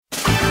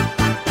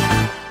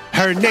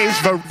Her name's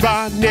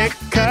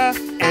Veronica,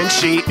 and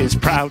she is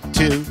proud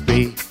to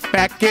be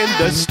back in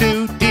the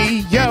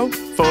studio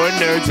for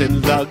Nerds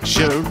in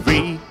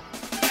Luxury.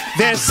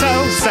 There's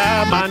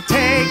Sosa,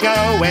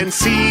 Montego, and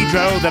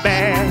Cedro the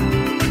Bear.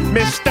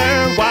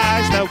 Mr.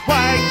 Wise, the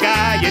white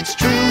guy, it's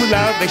true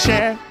love they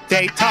share.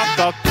 They talk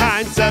all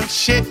kinds of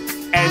shit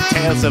and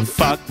tales of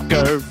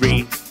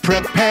fuckery.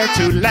 Prepare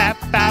to laugh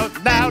out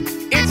loud,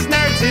 it's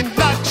Nerds in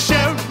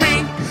Luxury.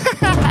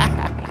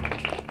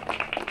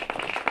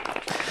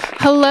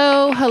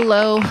 Hello,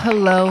 hello,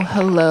 hello,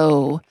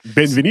 hello.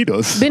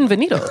 Bienvenidos.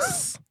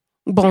 Bienvenidos.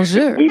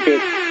 Bonjour.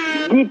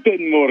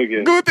 Guten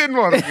Morgen. Guten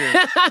Morgen.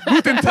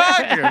 Guten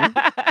Tag.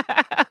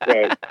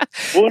 Right.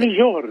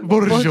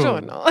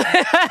 Buongiorno.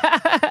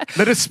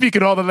 Let us speak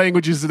in all the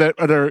languages that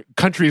other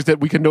countries that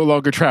we can no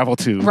longer travel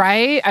to.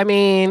 Right? I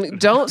mean,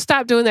 don't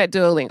stop doing that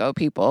Duolingo,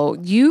 people.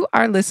 You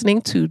are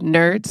listening to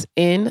Nerds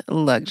in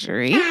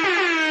Luxury.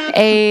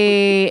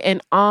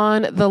 And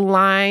on the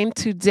line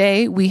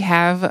today, we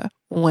have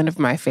one of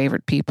my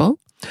favorite people,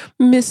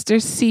 Mr.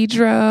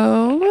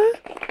 Cedro.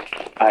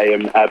 I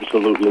am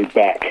absolutely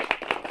back.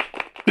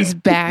 He's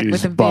back He's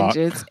with a back.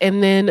 vengeance.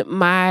 And then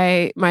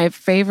my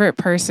favorite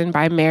person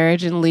by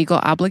marriage and legal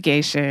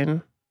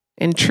obligation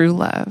and true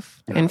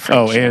love and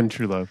friendship Oh, and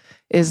true love.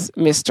 is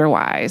Mr.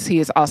 Wise. He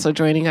is also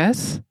joining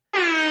us.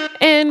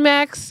 And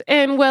Max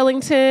and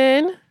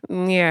Wellington.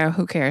 Yeah,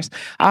 who cares?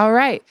 All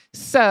right.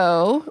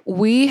 So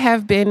we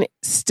have been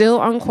still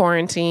on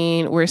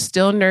quarantine. We're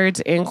still nerds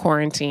in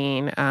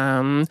quarantine.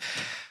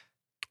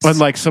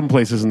 Unlike some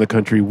places in the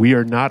country, we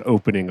are not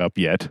opening up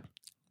yet.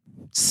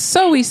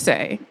 So we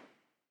say.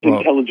 Well,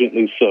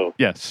 Intelligently so.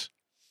 yes.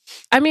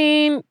 I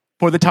mean,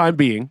 For the time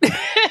being,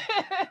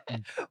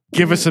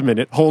 give us a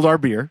minute. Hold our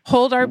beer.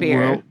 hold our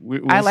beer.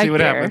 We'll I see like what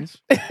beer. happens.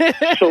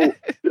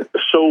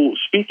 So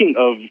speaking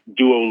of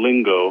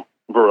Duolingo,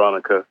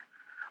 Veronica,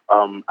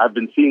 I've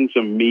been seeing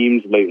some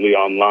memes lately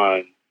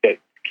online that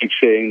keep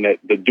saying that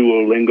the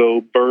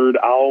Duolingo bird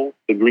owl,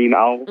 the green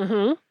owl,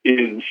 Mm-hmm.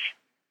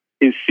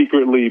 is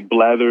secretly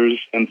Blathers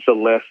and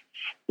Celeste's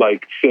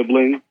like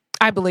sibling,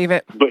 I believe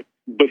it. but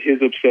his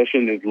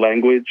obsession is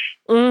language.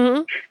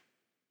 Mm-hmm.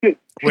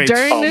 Wait,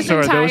 During this so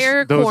are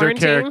entire those are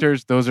quarantine-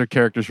 characters. Those are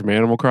characters from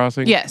Animal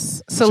Crossing.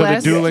 Yes. So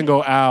Celeste. the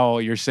Duolingo owl,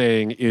 you're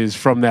saying, is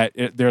from that.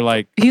 They're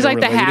like He's they're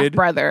like the half related?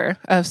 brother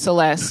of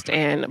Celeste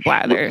and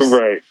Blathers.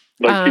 Right.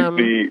 Like Um,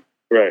 he's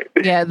the right.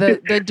 Yeah, the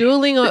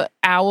Duolingo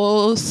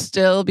owl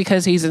still,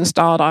 because he's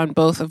installed on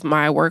both of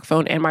my work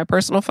phone and my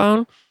personal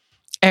phone,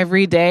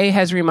 every day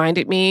has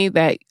reminded me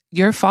that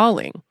you're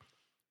falling.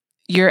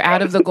 You're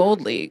out of the gold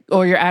league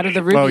or you're out of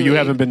the ruby Oh, you league.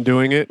 haven't been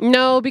doing it.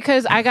 No,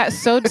 because I got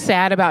so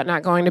sad about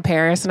not going to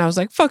Paris and I was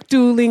like, fuck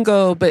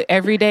Duolingo. But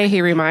every day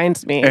he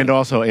reminds me. And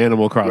also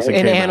Animal Crossing.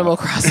 in came Animal out.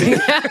 Crossing.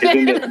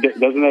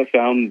 Doesn't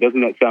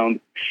that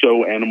sound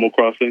so Animal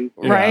Crossing?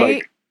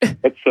 Right? Like,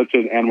 that's such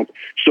an animal.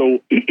 So,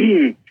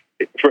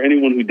 for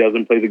anyone who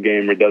doesn't play the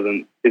game or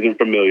isn't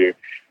familiar,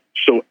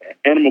 so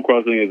Animal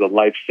Crossing is a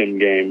life sim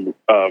game,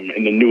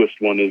 and the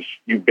newest one is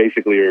you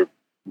basically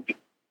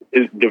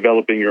is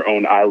developing your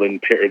own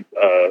island,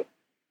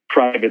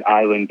 private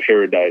island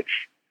paradise.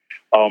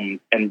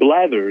 And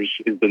Blathers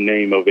is the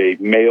name of a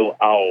male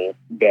owl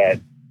that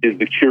is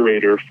the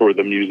curator for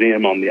the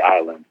museum on the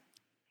island.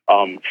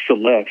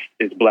 Celeste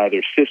is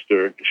Blathers'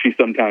 sister. She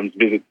sometimes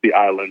visits the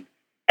island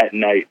at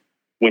night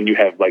when you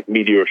have like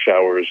meteor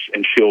showers,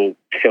 and she'll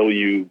tell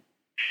you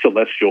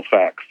celestial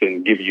facts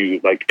and give you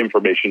like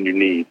information you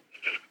need.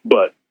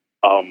 But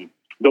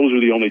those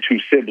are the only two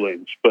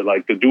siblings. But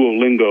like the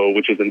Duolingo,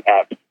 which is an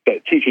app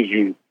that teaches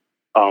you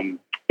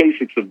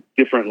basics of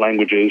different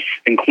languages,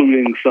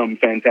 including some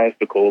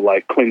fantastical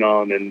like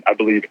Klingon and I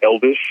believe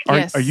Elvish.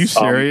 Yes. Are you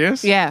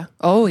serious? Yeah.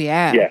 Oh,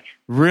 yeah. Yes.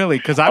 Really?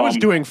 Because I was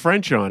doing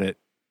French on it,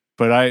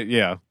 but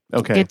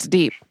okay. It's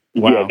deep.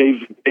 Wow. Yeah,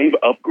 they've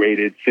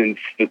upgraded since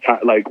the time.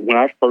 Like when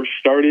I first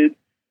started,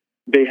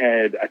 they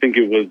had, I think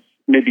it was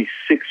maybe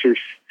 6 to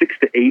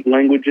 8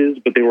 languages,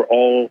 but they were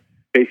all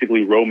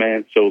basically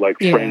Romance. So like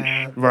Yeah.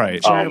 French,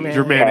 Right. German.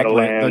 Germanic,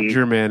 Catalan. the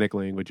Germanic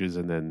languages,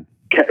 and then.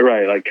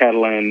 right? Like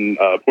Catalan,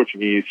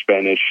 Portuguese,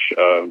 Spanish.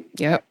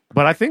 Yep.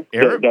 But I think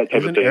that type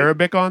of isn't thing.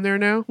 Arabic on there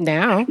now?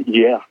 Now.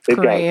 Yeah,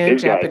 Korean,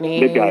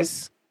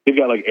 Japanese. They've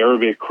got like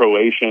Arabic,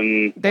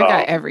 Croatian. They've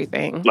got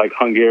everything. Like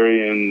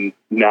Hungarian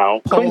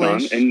now,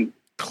 Polish. Klingon and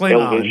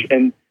Klingon. Elvish,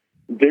 and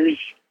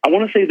I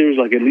want to say there's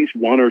like at least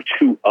 1 or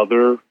 2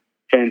 other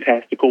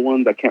fantastical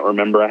ones. I can't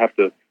remember.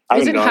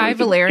 Isn't High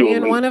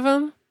Valerian one of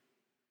them?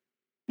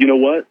 You know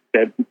what?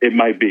 That it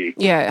might be.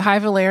 Yeah, High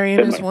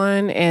Valerian is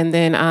one. And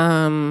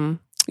then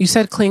you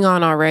said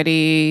Klingon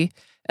already,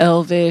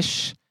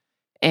 Elvish,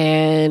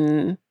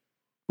 and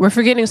we're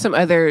forgetting some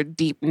other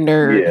deep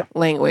nerd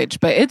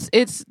language. But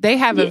it's they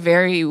have a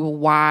very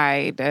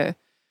wide.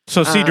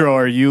 So Cedro,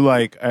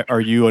 are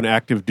you an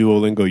active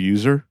Duolingo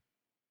user?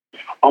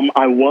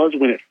 I was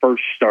when it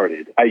first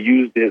started. I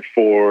used it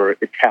for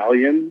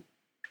Italian,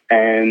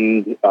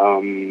 and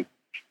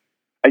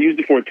I used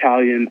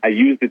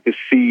it to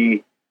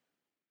see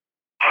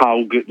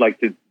how good, like,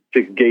 to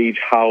to gauge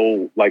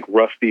how like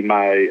rusty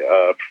my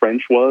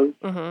French was.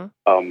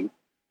 Mm-hmm.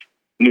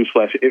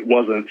 Newsflash, it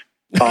wasn't.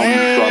 So I was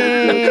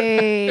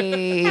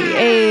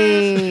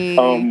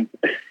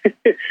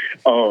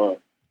good.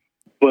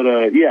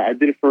 But yeah, I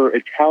did it for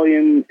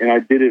Italian and I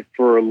did it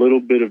for a little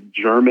bit of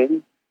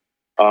German.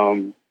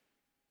 So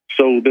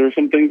there are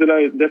some things that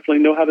I definitely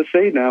know how to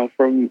say now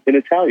in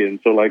Italian.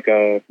 So like,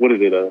 what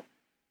is it?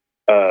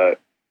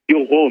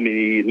 Io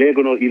uomini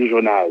leggono il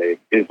giornale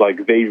is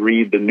like they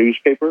read the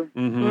newspaper.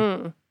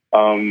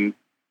 Mm-hmm.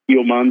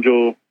 Io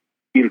mangio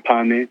il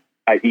pane.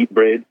 I eat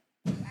bread.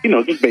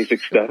 Just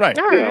basic stuff. Right.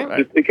 Right.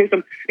 Just in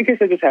case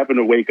I just happen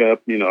to wake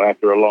up,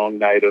 after a long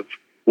night of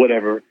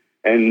whatever.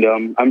 And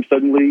I'm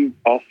suddenly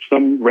off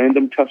some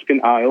random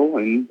Tuscan isle,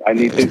 and I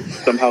need to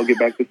somehow get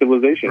back to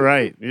civilization.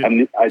 Right.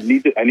 Yeah. I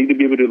need to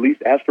be able to at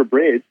least ask for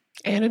bread.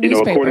 And a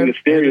newspaper. According to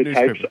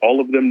stereotypes, all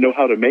of them know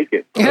how to make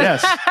it.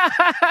 Yes,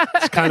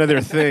 it's kind of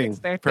their thing.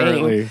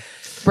 Apparently,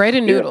 bread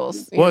and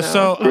noodles. Yeah. Well,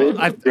 so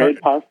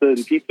bread, pasta,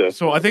 and pizza.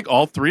 So I think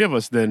all three of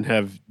us then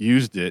have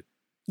used it.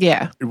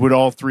 Yeah. Would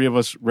all three of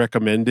us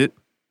recommend it?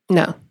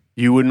 No.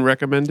 You wouldn't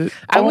recommend it?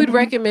 I would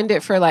recommend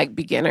it for like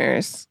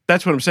beginners.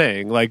 That's what I'm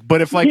saying. Like,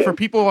 but if for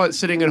people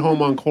sitting at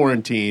home on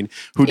quarantine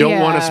who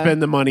don't want to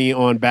spend the money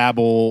on Babbel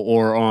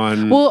or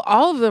on... Well,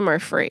 all of them are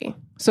free.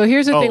 So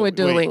here's the thing with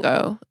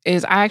Duolingo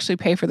is I actually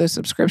pay for the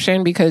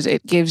subscription because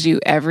it gives you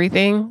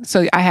everything.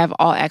 So I have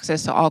all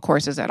access to all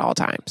courses at all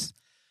times.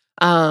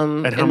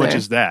 And how much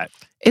is that?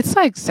 It's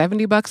like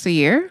 $70 a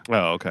year.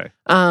 Oh, okay.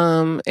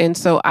 And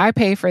so I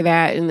pay for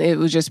that, and it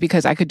was just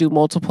because I could do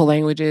multiple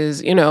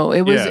languages. It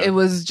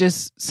was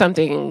just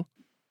something,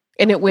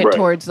 and it went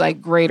towards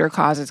like greater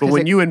causes. But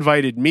when you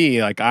invited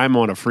me, like I'm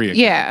on a free account.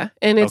 Yeah,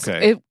 and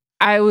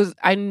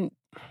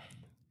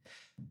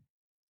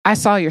I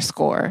saw your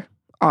score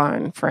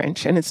on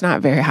French, and it's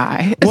not very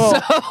high. Well,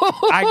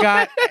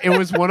 it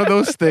was one of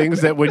those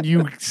things that when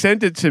you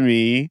sent it to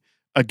me.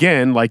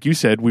 Again, like you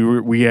said,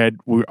 we had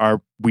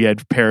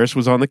Paris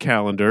was on the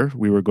calendar.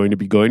 We were going to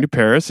be going to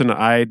Paris, and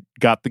I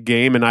got the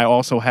game, and I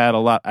also had a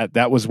lot.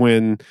 That was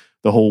when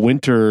the whole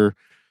winter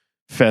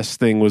fest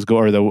thing was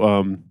or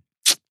the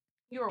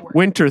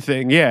winter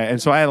thing, yeah.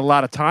 And so I had a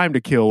lot of time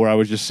to kill where I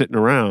was just sitting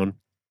around,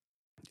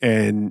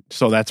 and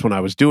so that's when I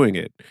was doing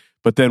it.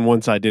 But then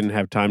once I didn't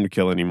have time to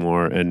kill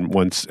anymore, and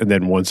once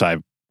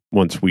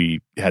we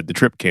had the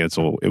trip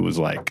cancel, it was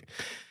like.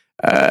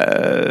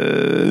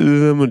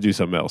 I'm going to do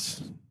something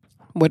else.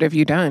 What have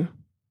you done?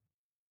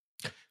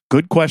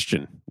 Good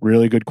question.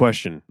 Really good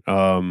question.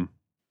 All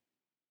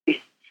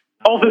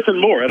this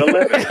and more at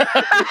 11.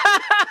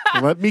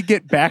 Let me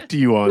get back to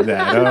you on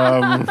that.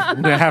 I'm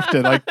going to have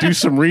to do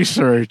some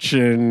research.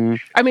 And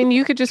I mean,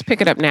 you could just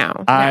pick it up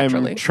now.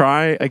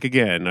 Naturally.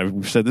 Again,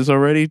 I've said this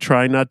already,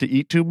 try not to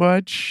eat too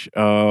much.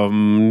 Try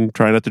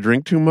not to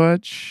drink too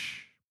much.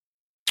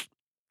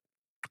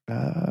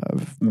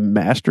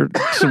 Mastered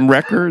some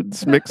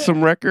records, mixed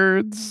some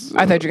records.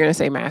 I thought you were going to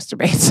say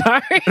masturbate.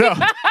 Sorry. No,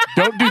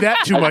 don't do that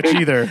too much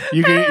either.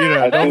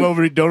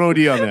 Don't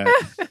OD on that.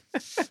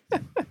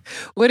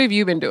 What have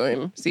you been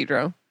doing,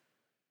 Cedro?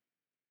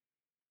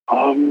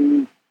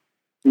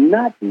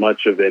 Not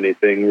much of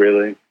anything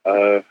really.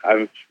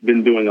 I've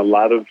been doing a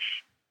lot of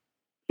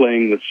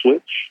playing the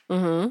Switch.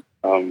 Mm-hmm.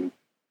 A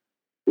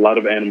lot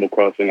of Animal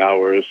Crossing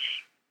hours.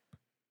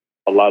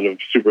 A lot of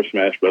Super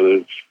Smash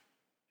Brothers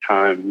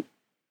time.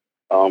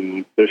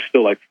 There's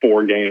still like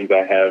 4 games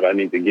I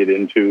need to get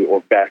into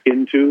or back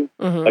into.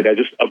 Mm-hmm. Like I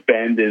just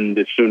abandoned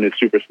as soon as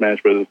Super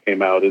Smash Bros.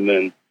 Came out, and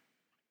then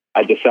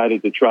I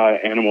decided to try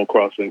Animal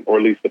Crossing, or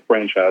at least the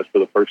franchise, for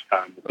the first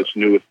time with this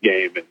newest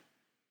game, and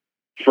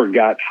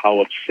forgot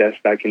how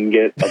obsessed I can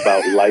get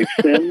about life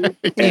sims.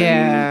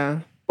 Yeah.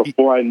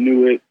 Before I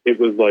knew it, it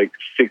was like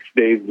 6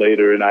 days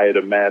later, and I had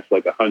amassed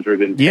like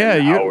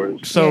 110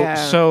 hours.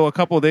 So a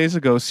couple of days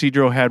ago,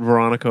 Cedro had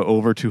Veronica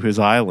over to his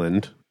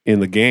island in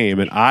the game,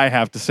 and I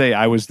have to say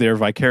I was there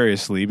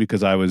vicariously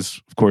because I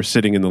was, of course,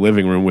 sitting in the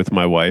living room with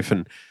my wife,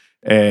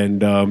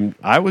 and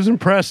I was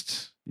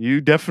impressed.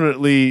 You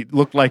definitely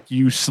looked like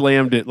you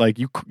slammed it, like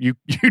you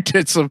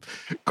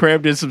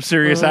crammed in some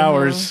serious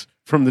hours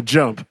from the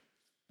jump.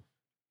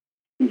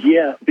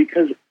 Yeah,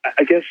 because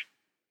I guess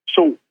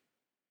so.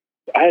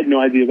 I had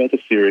no idea about the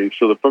series,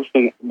 so the first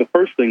thing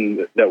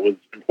that was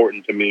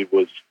important to me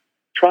was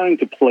trying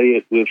to play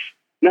it with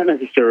not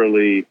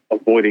necessarily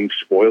avoiding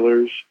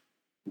spoilers,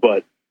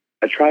 but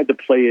I tried to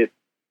play it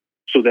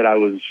so that I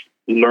was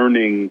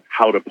learning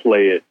how to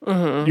play it.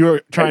 Mm-hmm. You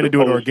were trying to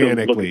do it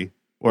organically.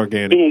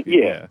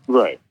 Yeah,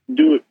 right.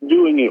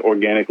 Doing it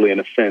organically in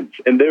a sense,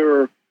 and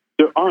there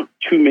aren't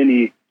too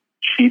many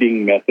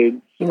cheating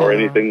methods or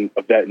anything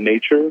of that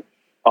nature.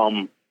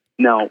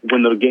 Now,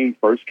 when the game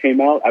first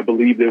came out, I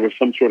believe there was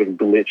some sort of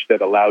glitch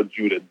that allowed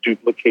you to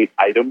duplicate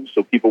items.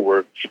 So people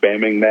were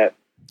spamming that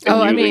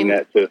and using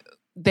that to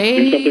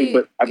do something.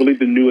 But I believe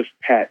the newest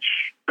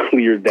patch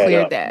cleared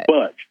that up.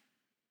 But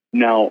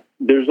now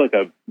there's like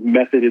a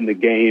method in the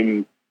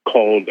game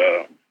called,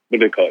 what do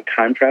they call it?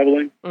 Time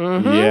traveling.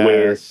 Mm-hmm. Yes.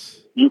 Where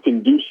you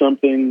can do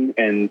something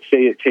and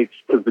say it takes,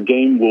 because the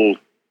game will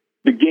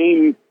the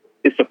game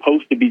is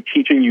supposed to be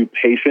teaching you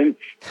patience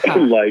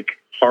and like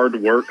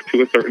hard work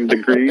to a certain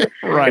degree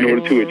Right. in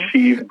order to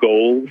achieve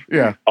goals.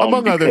 Yeah,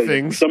 among other because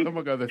things. Some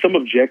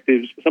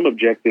objectives,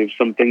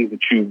 some things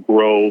that you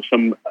grow,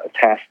 some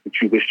tasks that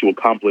you wish to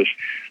accomplish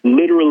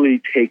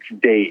literally takes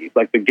days.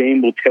 Like the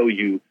game will tell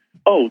you,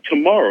 oh,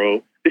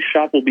 tomorrow this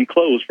shop will be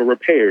closed for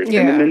repairs.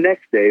 Yeah. And then the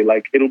next day,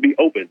 like it'll be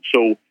open.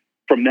 So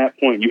from that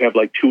point, you have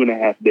like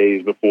 2.5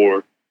 days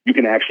before you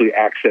can actually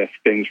access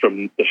things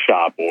from the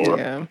shop,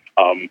 or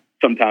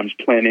sometimes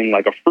planting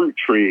like a fruit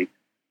tree.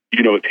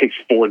 You know, it takes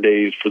 4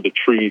 days for the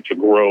tree to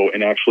grow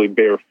and actually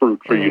bear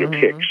fruit for you to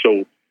pick.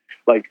 So,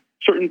 like,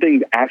 certain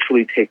things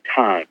actually take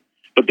time.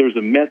 But there's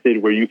a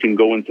method where you can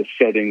go into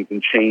settings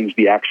and change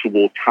the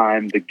actual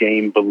time the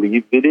game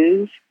believes it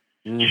is,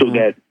 so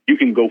that you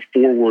can go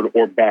forward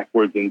or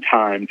backwards in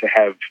time to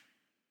have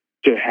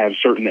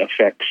certain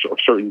effects or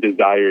certain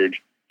desired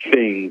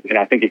things. And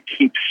I think it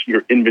keeps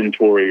your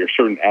inventory or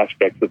certain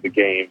aspects of the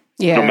game,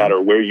 no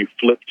matter where you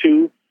flip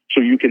to. So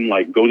you can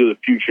like go to the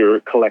future,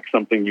 collect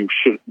something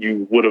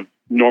you would have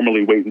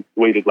normally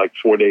waited like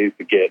 4 days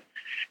to get,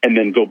 and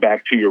then go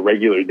back to your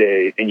regular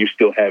day and you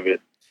still have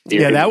it.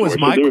 Yeah, that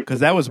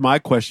was my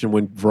question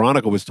when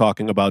Veronica was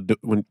talking about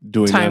doing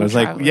that. I was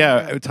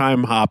like,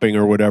 time hopping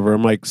or whatever.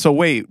 I'm like, so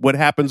wait, what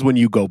happens when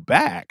you go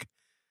back?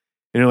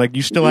 And you're like,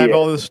 you still have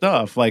all this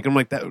stuff. Like, I'm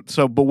like that.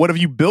 So, but what if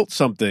you built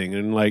something?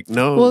 And like,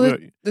 no. Well,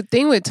 the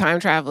thing with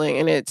time traveling,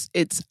 and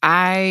it's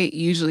I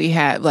usually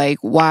had like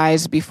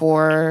Wise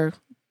before.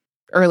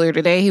 Earlier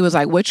today, he was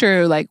like,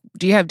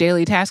 do you have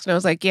daily tasks? And I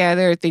was like, yeah,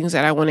 there are things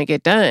that I want to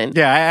get done.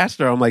 Yeah, I asked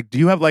her, I'm like, do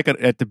you have like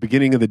at the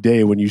beginning of the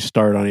day when you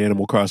start on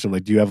Animal Crossing,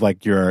 like, do you have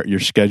like your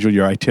schedule,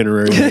 your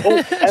itinerary?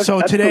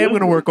 So today I'm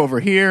going to work over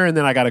here, and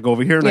then I got to go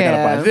over here, and I got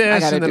to buy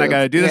this, and then I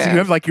got to do this. And you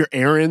have like your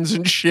errands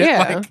and shit,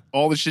 like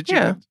all the shit you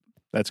do.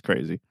 That's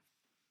crazy.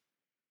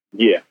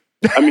 Yeah.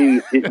 I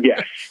mean,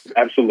 yes,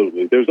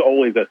 absolutely. There's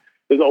always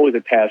a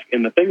task.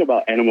 And the thing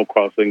about Animal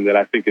Crossing that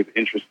I think is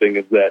interesting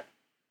is that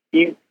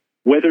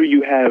whether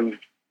you have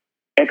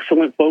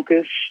excellent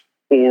focus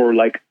or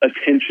like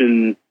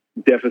attention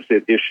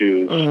deficit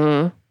issues,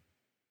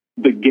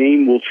 the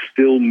game will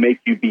still make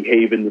you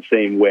behave in the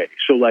same way.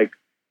 So like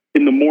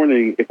in the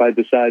morning, if I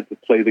decide to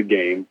play the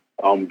game,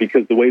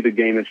 because the way the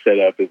game is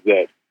set up is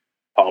that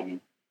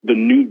the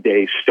new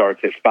day starts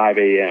at 5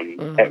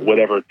 a.m. at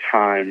whatever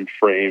time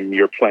frame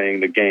you're playing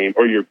the game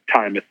or your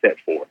time is set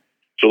for.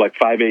 So like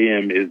 5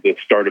 a.m. is the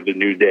start of the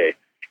new day.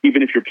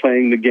 Even if you're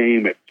playing the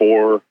game at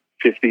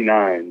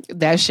 4:59,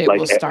 that shit like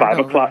will start at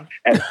 5 o'clock.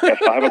 At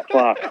 5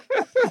 o'clock,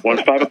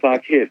 once 5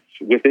 o'clock hits,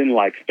 within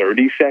like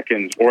 30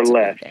 seconds or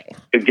less,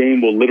 the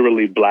game will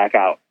literally black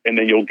out, and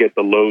then you'll get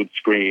the load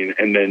screen,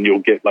 and then you'll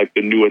get like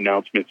the new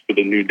announcements for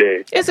the new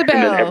day,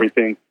 Isabel,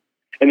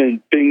 and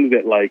then things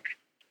that like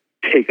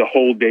take a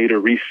whole day to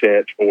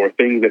reset, or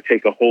things that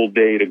take a whole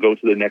day to go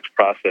to the next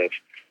process.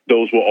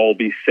 Those will all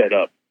be set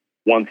up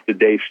once the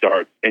day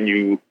starts, and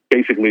you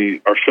basically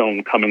are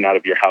shown coming out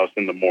of your house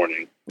in the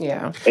morning.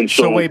 Yeah. And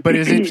so wait, but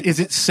is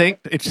it synced?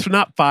 It's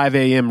not 5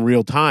 a.m.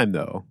 real time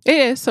though. It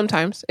is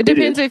sometimes. It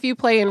depends if you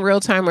play in real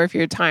time or if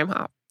you're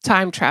time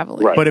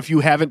traveling. Right. But if you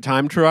haven't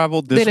time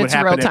traveled, this would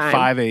happen at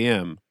 5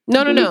 a.m.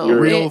 No.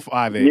 Real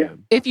 5 a.m. Yeah.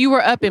 If you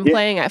were up and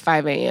playing at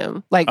 5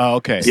 a.m., like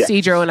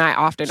Cedro and I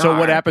often are. So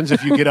what happens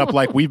if you get up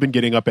like we've been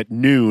getting up at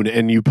noon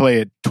and you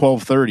play at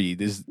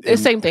 12:30? The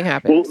same thing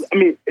happens. Well, I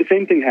mean, the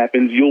same thing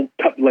happens. You'll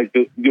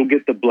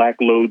get the black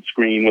load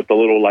screen with the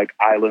little like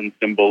island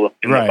symbol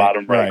in the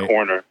bottom right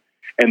corner,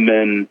 and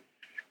then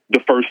the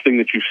first thing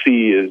that you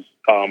see is,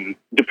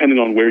 depending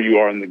on where you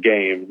are in the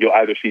game, you'll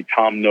either see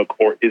Tom Nook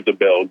or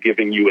Isabel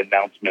giving you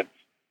announcements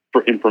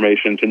for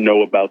information to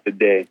know about the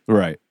day.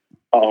 Right.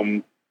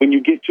 When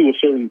you get to a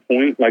certain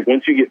point, like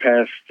once you get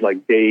past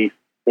like day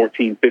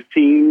 14,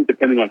 15,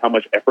 depending on how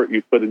much effort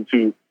you put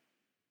into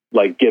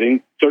like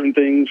getting certain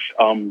things,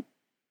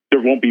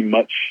 there won't be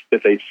much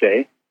that they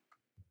say,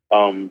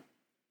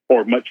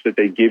 or much that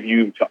they give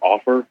you to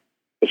offer,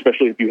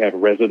 especially if you have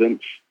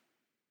residents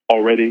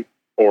already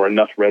or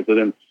enough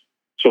residents.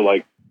 So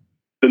like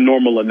the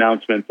normal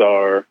announcements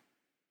are,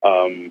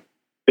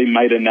 they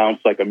might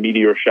announce like a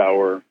meteor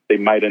shower. They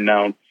might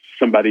announce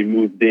somebody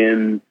moved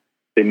in.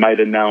 They might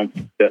announce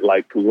that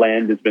like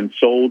land has been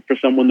sold for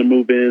someone to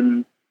move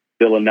in.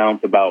 They'll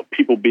announce about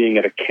people being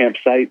at a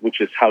campsite, which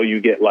is how you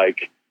get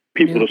like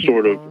people to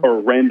sort of, or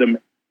random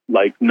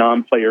like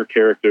non-player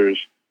characters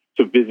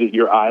to visit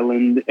your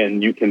island,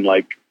 and you can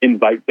like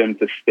invite them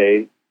to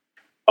stay.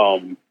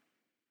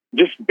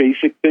 Just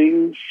basic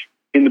things.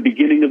 In the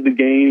beginning of the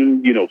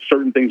game, you know,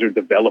 certain things are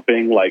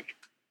developing, like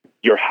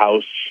your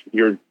house.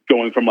 You're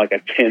going from like a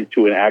tent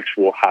to an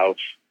actual house.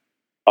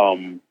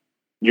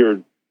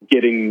 You're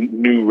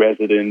getting new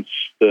residents.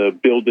 The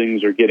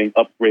buildings are getting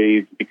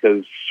upgrades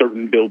because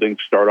certain buildings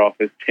start off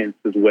as tents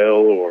as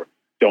well, or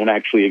don't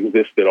actually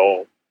exist at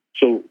all.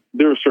 So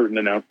there are certain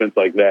announcements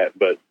like that,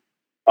 but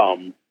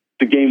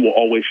the game will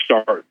always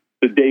start,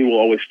 the day will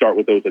always start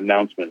with those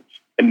announcements.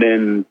 And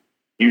then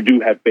you do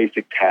have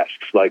basic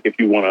tasks, like if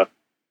you want to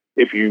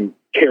if you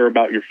care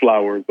about your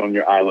flowers on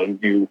your island,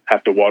 you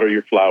have to water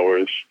your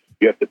flowers.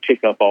 You have to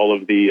pick up all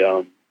of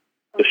the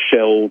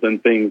shells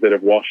and things that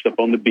have washed up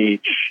on the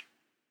beach.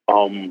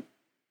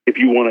 If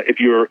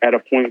you're at a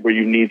point where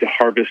you need to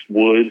harvest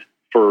wood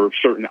for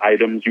certain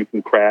items, you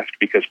can craft,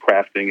 because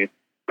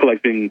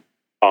collecting,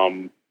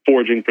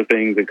 foraging for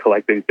things and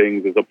collecting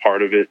things is a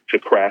part of it. To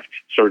craft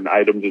certain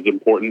items is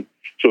important.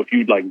 So if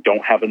you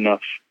don't have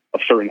enough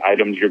of certain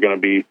items, you're going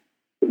to be,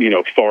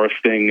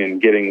 foresting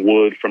and getting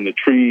wood from the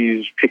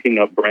trees, picking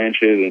up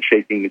branches and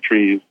shaking the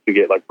trees to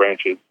get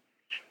branches.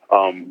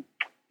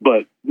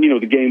 But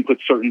the game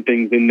puts certain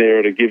things in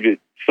there to give it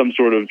some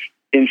sort of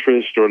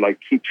interest, or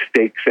keep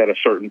stakes at a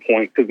certain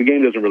point, because the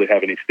game doesn't really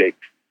have any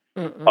stakes.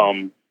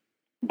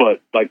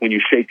 But when you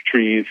shake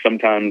trees,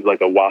 sometimes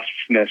a wasp's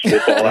nest will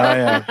fall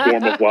out, a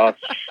swarm of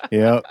wasps.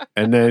 Yep,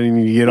 and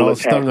then you get all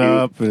stung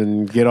up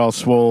and get all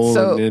swollen.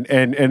 So,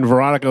 and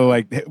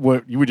Veronica,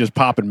 you were just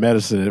popping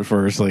medicine at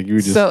first, you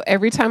were just. So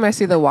every time I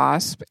see the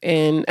wasp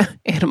in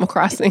Animal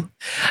Crossing,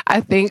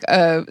 I think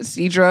of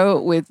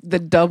Cedro with the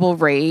double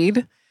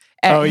raid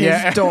at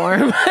his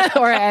dorm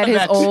or at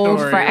his old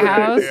frat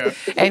house.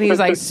 Yeah. And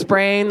he's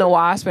spraying the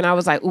wasp. And I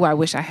was like, ooh, I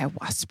wish I had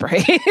wasp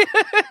spray.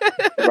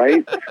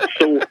 Right?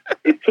 So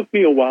it took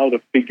me a while to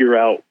figure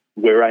out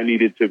where I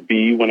needed to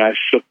be when I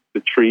shook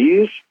the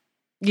trees.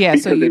 Yeah,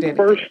 so you didn't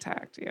get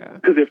attacked. Yeah.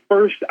 Because at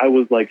first I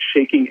was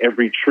shaking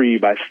every tree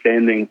by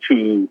standing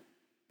to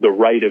the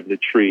right of the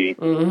tree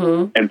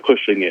and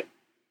pushing it.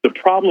 The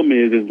problem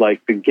is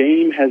the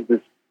game has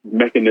this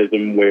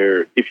mechanism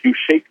where if you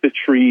shake the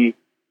tree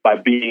by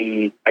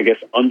being, I guess,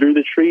 under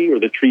the tree, or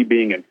the tree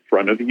being in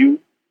front of you,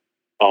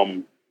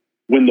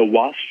 when the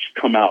wasps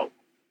come out,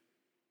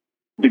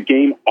 the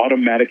game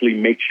automatically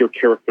makes your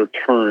character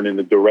turn in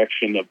the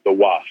direction of the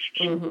wasps.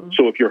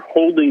 So if you're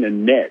holding a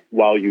net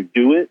while you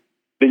do it,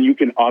 then you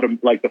can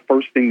the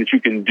first thing that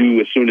you can do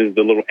as soon as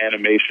the little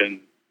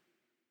animation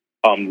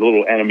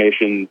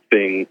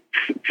thing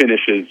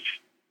finishes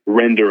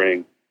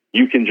rendering,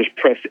 you can just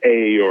press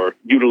A or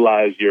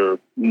utilize your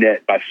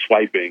net by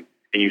swiping.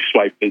 And you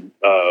swipe the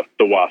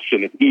wasp,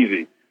 and it's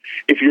easy.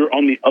 If you're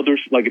on the other,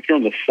 if you're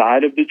on the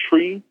side of the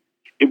tree,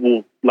 it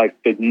will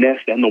the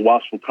nest and the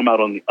wasp will come out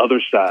on the other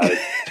side.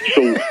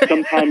 So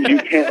sometimes you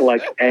can't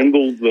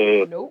angle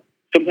the. Nope.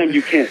 Sometimes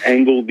you can't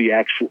angle the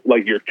actual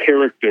your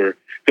character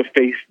to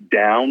face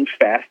down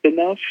fast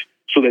enough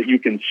so that you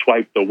can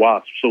swipe the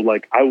wasp. So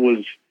I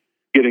was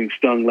getting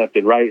stung left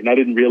and right, and I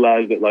didn't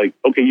realize that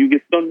okay, you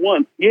get stung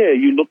once,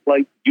 you look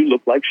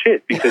like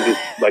shit, because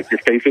it's your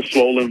face is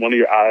swollen, one of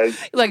your eyes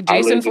like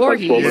Jason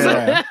Voorhees.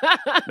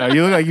 No,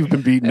 you look like you've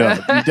been beaten up.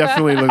 You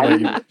definitely look like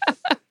you.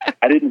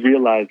 I didn't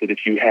realize that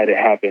if you had it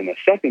happen a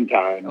second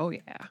time,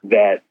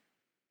 that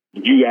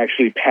you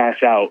actually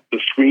pass out, the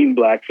screen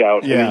blacks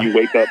out, and then you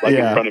wake up in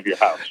front of your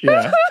house.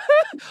 Yeah.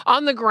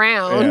 On the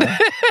ground. Yeah.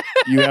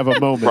 You have a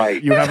moment.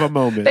 Right. You have a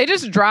moment. They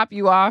just drop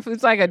you off.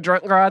 It's like a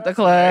drunk girl at the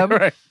club.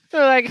 Right.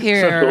 They're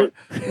here,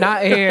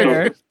 not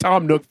here.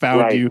 Tom Nook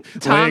found you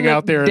laying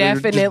out there.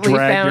 Definitely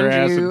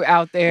found you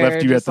out there.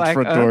 Left you at the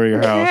front door of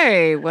your house.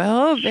 Okay,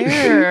 well,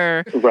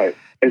 there. Right.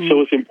 And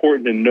so it's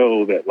important to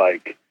know that,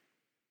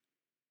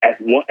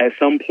 at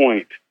some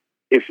point,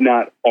 if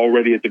not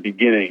already at the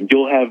beginning,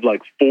 you'll have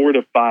 4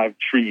 to 5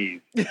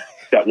 trees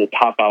that will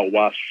pop out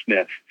wasp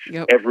nests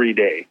every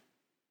day.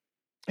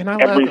 And I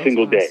every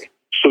single day.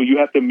 So you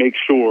have to make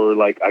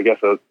sure, I guess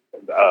a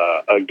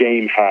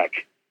game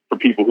hack for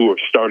people who are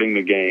starting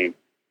the game,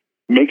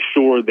 make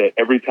sure that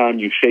every time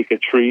you shake a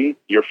tree,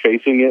 you're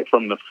facing it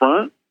from the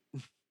front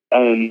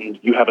and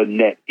you have a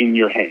net in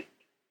your hand.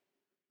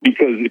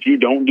 Because if you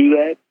don't do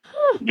that,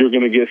 you're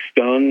going to get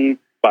stung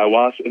by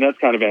wasps, and that's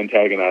kind of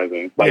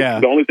antagonizing.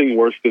 The only thing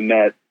worse than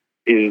that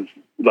is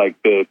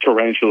the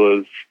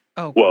tarantulas.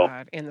 Oh,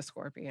 God, and the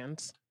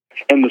scorpions.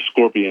 And the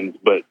scorpions,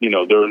 but,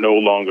 there are no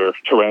longer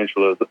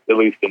tarantulas, at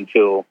least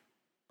until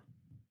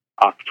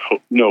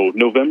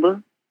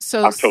November?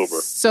 October.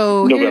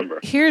 So November.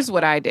 Here's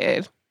what I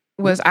did.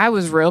 I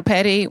was real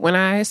petty when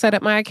I set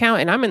up my account,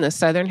 and I'm in the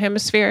Southern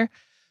Hemisphere.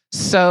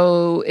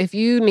 So if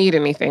you need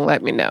anything,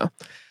 let me know.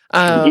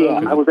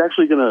 I was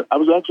actually gonna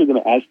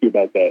ask you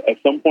about that at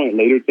some point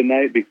later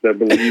tonight, because I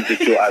believe that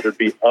you'll either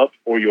be up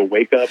or you'll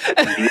wake up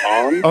and be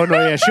on. Oh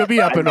no, yeah, she'll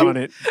be up and on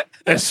it.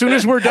 As soon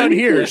as we're done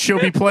here, she'll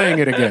be playing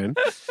it again.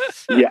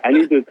 Yeah, I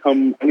need to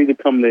come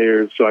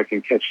there so I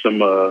can catch some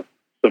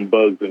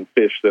bugs and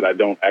fish that I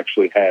don't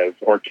actually have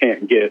or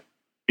can't get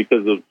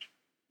because of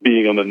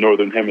being on the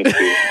Northern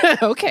Hemisphere.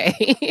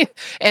 Okay,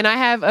 and I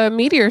have a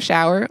meteor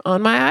shower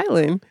on my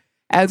island.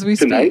 As we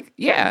Tonight? speak.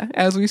 Yeah,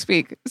 as we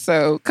speak.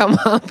 So come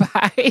on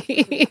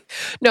by.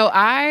 No,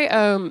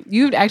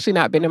 you've actually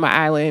not been to my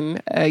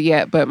island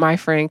yet, but my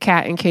friend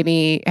Kat and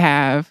Kitty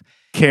have.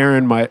 Terry,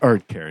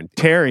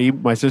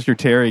 my sister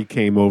Terry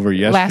came over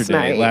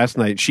yesterday. Last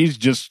night. She's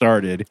just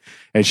started,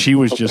 and she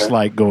was just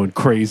going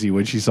crazy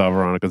when she saw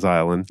Veronica's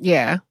Island.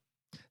 Yeah.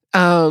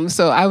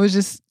 So I was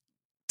just,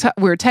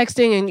 we were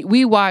texting, and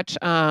we watch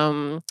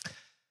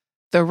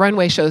the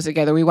runway shows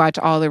together. We watch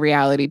all the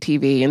reality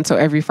TV. And so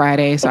every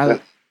Friday,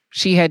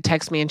 she had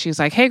texted me and she was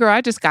like, "Hey girl,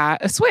 I just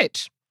got a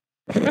Switch."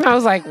 And I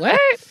was like, "What?"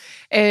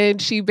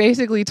 And she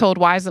basically told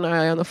Wise and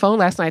I on the phone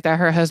last night that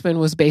her husband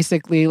was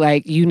basically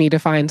like, "You need to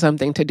find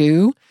something to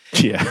do."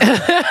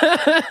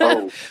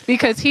 Yeah.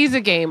 Because he's a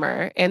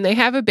gamer and they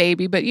have a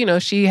baby, but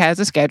she has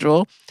a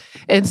schedule.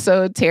 And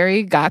so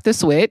Terry got the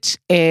Switch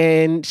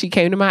and she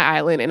came to my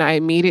island, and I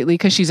immediately,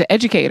 because she's an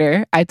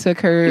educator, I took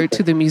her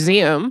to the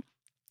museum,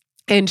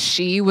 and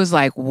she was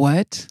like,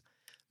 "What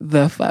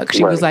the fuck?"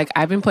 She was like,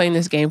 "I've been playing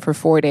this game for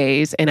 4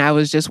 days and I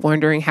was just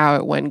wondering how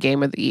it won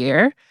Game of the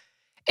Year."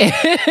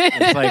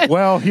 It's like,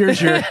 well, here's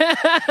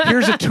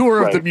a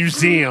tour of the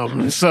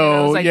museum.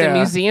 So the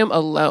museum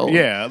alone,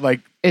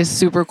 is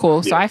super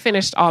cool. So I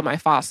finished all my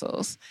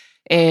fossils.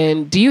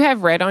 And do you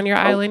have Red on your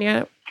island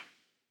yet?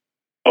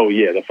 Oh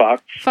yeah, the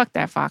fox. Fuck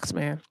that fox,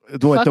 man.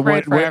 What, the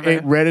one?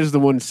 Red is the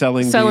one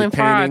selling the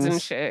frauds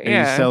and shit.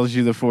 And he sells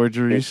you the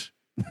forgeries.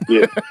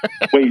 Yeah.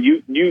 Wait,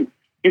 you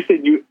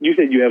said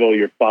you have all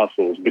your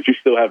fossils, but you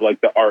still have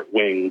like the art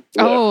wing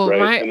left,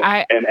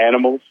 right? And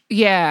animals?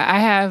 Yeah, I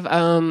have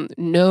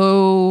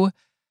no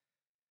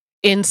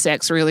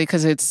insects really,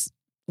 because it's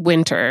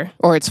winter,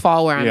 or it's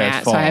fall where I'm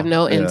at. So I have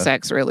no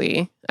insects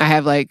really. I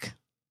have like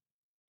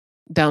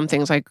dumb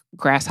things like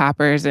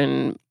grasshoppers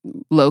and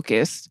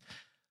locusts.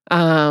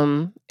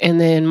 And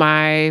then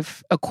my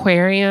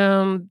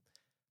aquarium,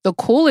 the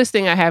coolest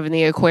thing I have in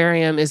the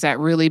aquarium is that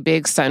really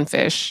big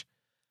sunfish.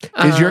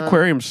 Is your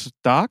aquarium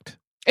stocked?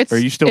 Or are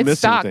you still missing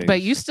stocked, things?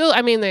 But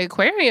the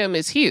aquarium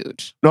is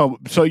huge. No,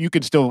 so you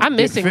can still... I'm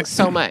missing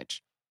so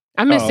much.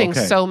 I'm missing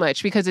so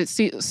much because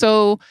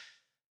so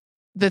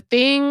the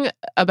thing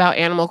about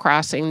Animal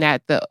Crossing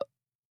that the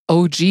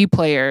OG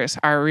players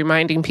are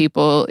reminding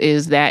people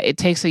is that it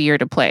takes a year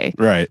to play.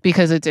 Right.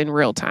 Because it's in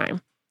real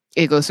time.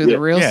 It goes through the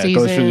real seasons. It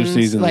goes through the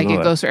seasons. Like,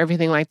 it goes through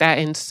everything like that.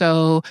 And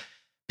so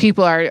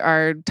people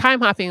are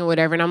time hopping or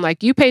whatever. And I'm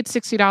like, you paid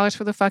 $60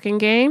 for the fucking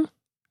game?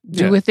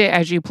 Do with it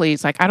as you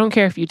please. Like, I don't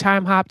care if you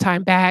time hop,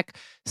 time back,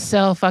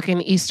 sell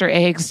fucking Easter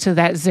eggs to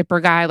that zipper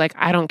guy. Like,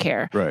 I don't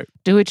care. Right.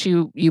 Do what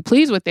you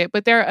please with it.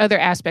 But there are other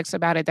aspects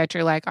about it that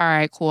you're like, all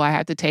right, cool. I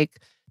have to take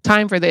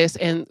time for this.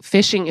 And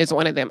fishing is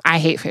one of them. I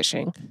hate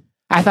fishing.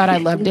 I thought I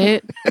loved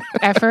it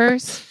at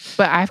first,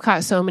 but I've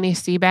caught so many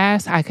sea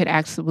bass, I could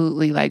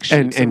absolutely like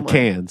shoot and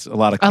cans. A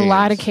lot of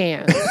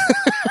cans.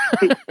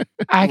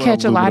 I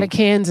catch a lot of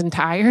cans and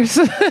tires.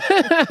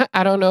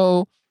 I don't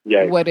know.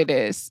 What it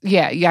is.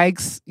 Yeah,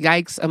 yikes,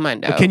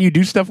 Amundo. But can you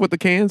do stuff with the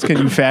cans? Can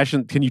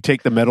you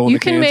take the metal in the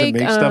cans and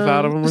make stuff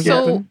out of them or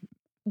something?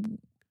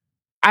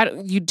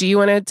 Do you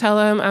want to tell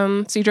them,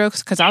 Cedro?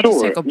 Because I'll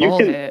just take a bowl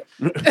of it.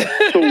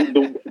 So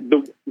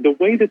the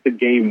way that the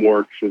game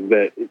works is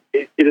that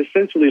it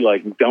essentially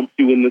like dumps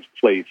you in this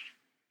place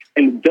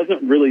and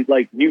doesn't really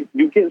like you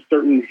get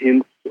certain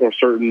hints or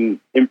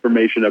certain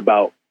information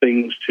about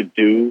things to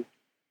do,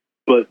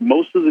 but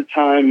most of the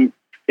time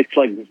it's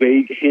like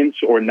vague hints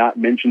or not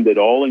mentioned at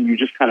all, and you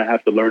just kind of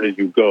have to learn as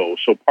you go.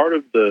 So part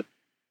of the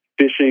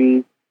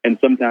fishing and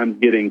sometimes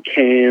getting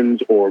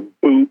cans or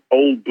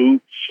old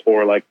boots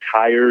or like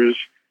tires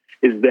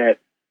is that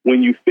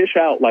when you fish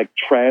out like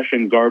trash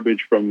and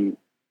garbage from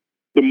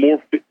the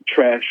more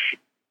trash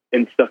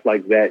and stuff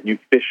like that you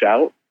fish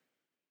out,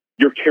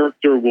 your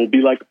character will be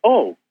like,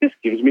 oh,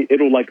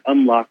 it'll like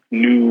unlock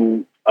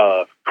new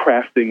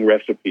crafting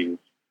recipes.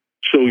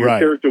 So your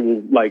character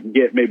will like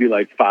get maybe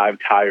like 5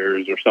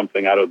 tires or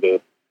something out of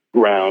the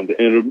ground,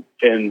 and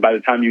by the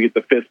time you get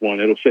the 5th one,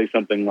 it'll say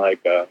something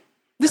like,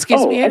 "This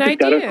gives me an idea."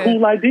 Got a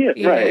cool idea,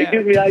 right? It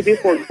gives me an idea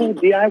for a cool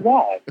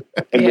DIY,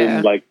 and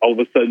then like all of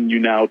a sudden you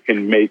now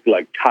can make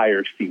like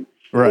tire seats,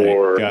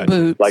 or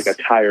boots. Like a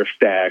tire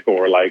stack,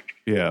 or like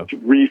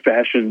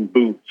refashion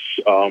boots.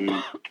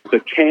 The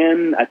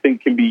can I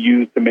think can be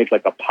used to make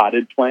like a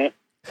potted plant.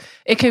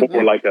 It can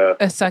be like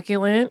a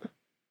succulent.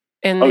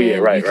 And then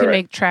you can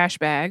make trash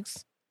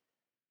bags.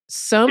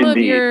 Some of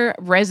your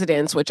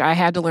residents, which I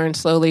had to learn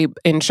slowly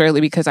and surely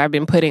because I've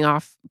been putting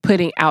out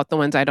the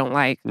ones I don't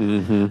like.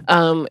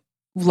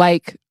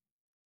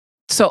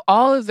 So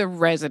all of the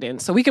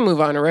residents, so we can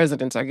move on to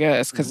residents, I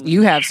guess, because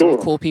you have some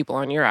cool people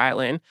on your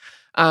island.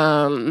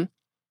 The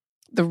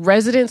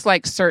residents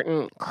like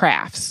certain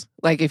crafts,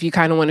 like if you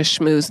kind of want to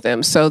schmooze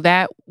them. So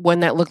that one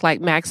that looked like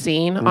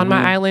Maxine on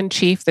my island,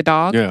 Chief, the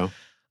dog, or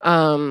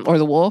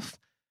the wolf.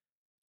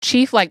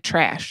 Chief liked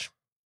trash.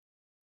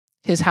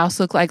 His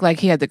house looked like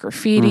he had the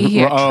graffiti. He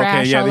had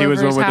trash all over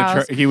his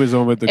house. He was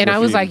on with the and graffiti. I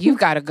was like, "You've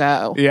got to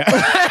go." Yeah.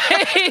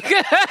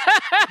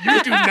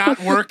 You do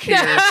not work here,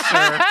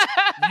 sir.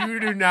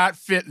 You do not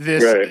fit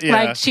this. Right. Yeah.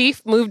 Like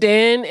Chief moved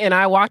in, and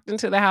I walked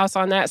into the house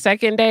on that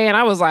second day, and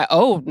I was like,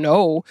 "Oh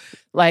no!"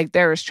 Like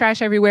there was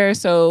trash everywhere.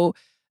 So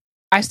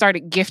I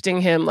started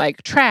gifting him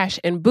like trash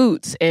and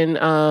boots, and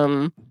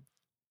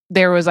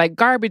there was like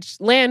garbage,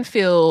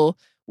 landfill,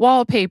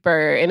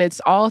 wallpaper, and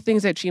it's all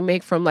things that you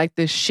make from like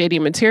this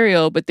shitty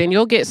material, but then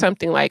you'll get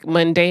something like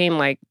mundane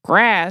like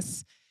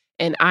grass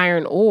and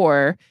iron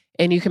ore,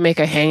 and you can make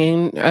a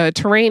hanging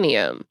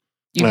terranium.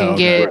 You can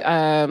get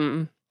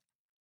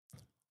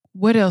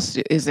what else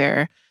is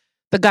there?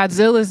 the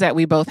Godzillas that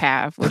we both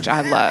have, which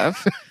I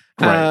love.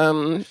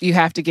 Right. You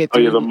have to get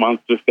through. Oh, yeah, the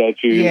monster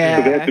statues.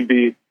 Yeah. They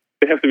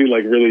have to be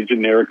like really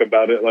generic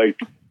about it. Like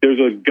there's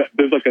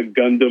like a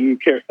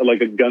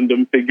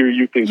Gundam figure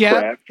you can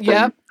craft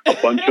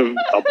from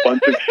a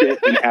bunch of shit,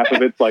 and half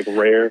of it's like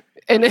rare.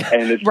 And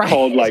it's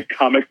called like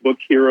comic book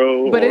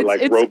hero or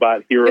like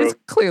robot hero. It's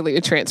clearly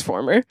a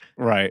Transformer.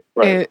 Right.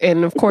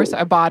 And of course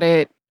I bought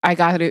it. I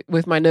got it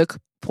with my Nook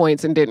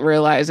points and didn't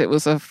realize it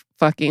was a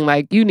fucking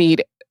like, you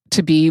need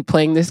to be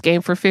playing this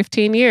game for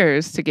 15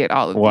 years to get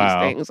all of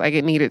these things. Like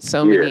it needed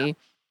so many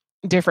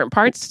different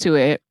parts to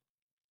it.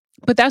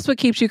 But that's what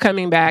keeps you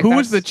coming back. Who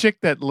was the chick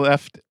that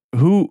left?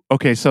 Who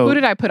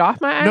did I put off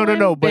my island?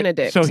 No. But,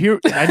 Benedict. So here,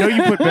 I know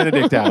you put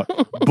Benedict out,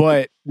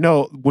 but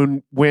no,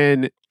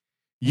 when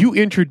you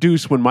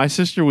introduced, when my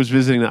sister was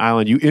visiting the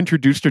island, you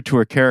introduced her to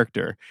her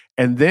character.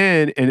 And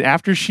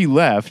after she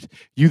left,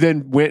 you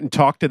then went and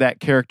talked to that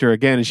character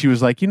again. And she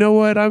was like, you know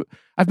what?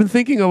 I've been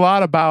thinking a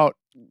lot about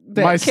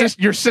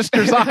your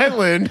sister's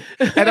island,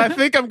 and I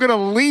think I'm gonna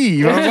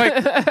leave. I was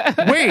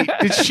like, wait,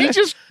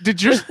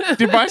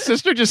 did my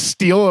sister just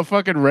steal a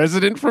fucking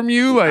resident from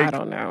you? Like, I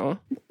don't know.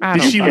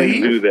 Did she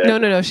leave?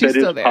 No, she's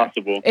still there.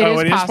 Possible.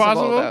 It is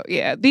possible though.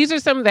 Yeah, these are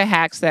some of the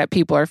hacks that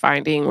people are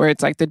finding where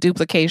it's like the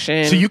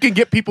duplication. So you can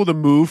get people to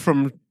move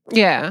from.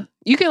 Yeah,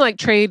 you can like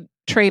trade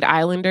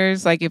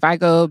islanders. Like if I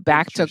go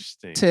back to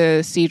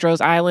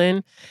Cedro's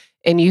island,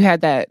 and you had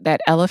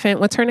that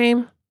elephant. What's her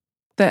name?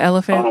 The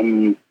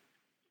elephant.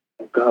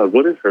 God,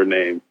 what is her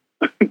name?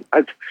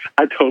 I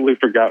totally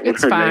forgot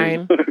what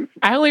name was.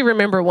 I only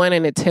remember one,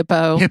 and it's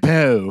Hippo.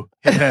 Hippo.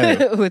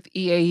 With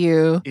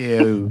EAU.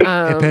 Ew.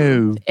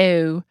 Hippo.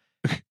 Ew.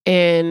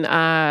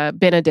 And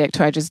Benedict,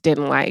 who I just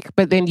didn't like.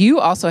 But then you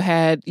also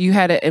had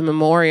a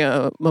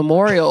memorial.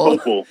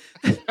 Opal.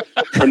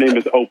 Her name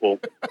is Opal.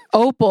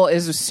 Opal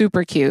is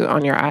super cute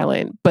on your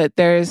island, but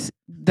there's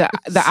the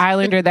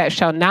islander that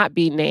shall not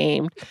be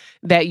named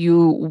that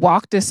you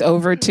walked us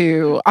over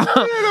to.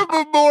 A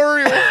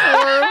memorial for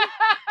him.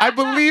 I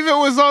believe it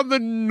was on the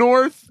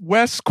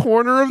northwest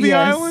corner of the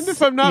island,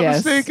 if I'm not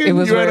mistaken. It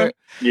was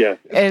yeah.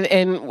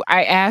 And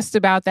I asked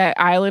about that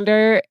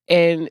islander,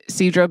 and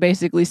Cedro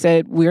basically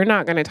said, we're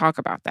not going to talk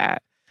about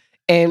that,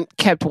 and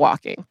kept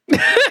walking.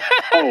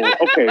 Oh,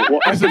 okay. Well,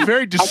 it's a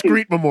very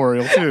discreet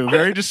memorial, too.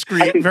 Very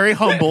discreet, very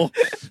humble.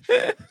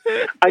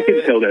 I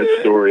can tell that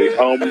story.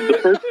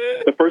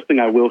 The first thing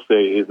I will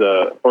say is,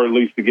 or at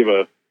least to give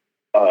a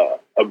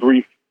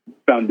brief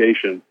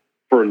foundation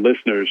for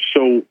listeners.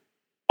 So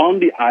on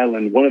the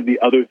island, one of the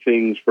other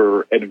things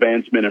for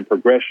advancement and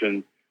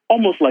progression,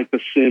 almost like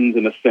The Sims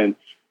in a sense,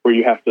 where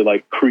you have to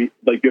you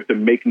have to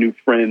make new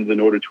friends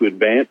in order to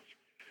advance.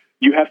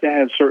 You have to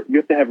have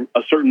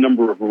a certain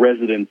number of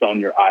residents on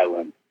your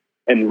island,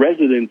 and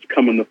residents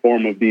come in the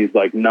form of these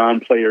like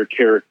non-player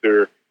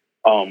character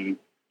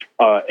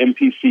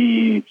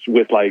NPCs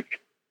with like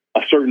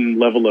a certain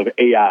level of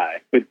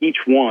AI, but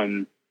each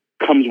one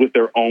comes with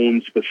their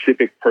own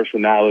specific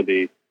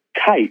personality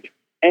type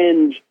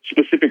and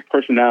specific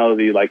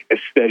personality, like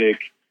aesthetic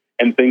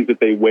and things that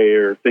they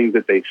wear, things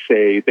that they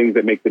say, things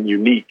that make them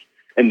unique.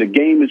 And the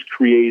game is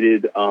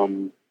created,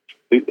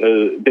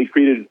 they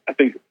created, I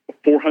think,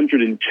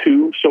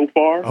 402 so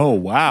far. Oh,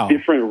 wow.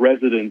 Different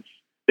residents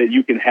that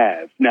you can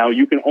have. Now,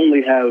 you can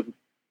only have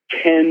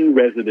 10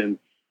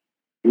 residents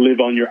live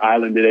on your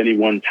island at any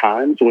one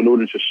time. So in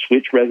order to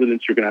switch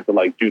residents, you're going to have to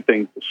like do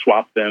things to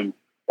swap them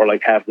or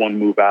like have one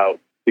move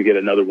out to get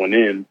another one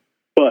in.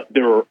 But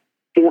there are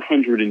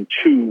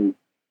 402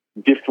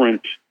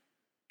 different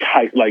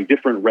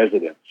different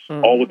residents,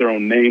 all with their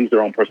own names,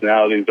 their own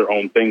personalities, their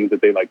own things that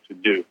they like to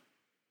do.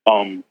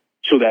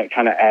 So that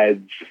kind of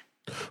adds.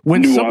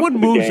 When someone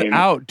moves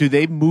out, do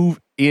they move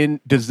in?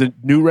 Does the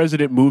new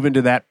resident move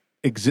into that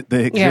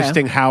the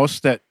existing house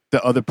that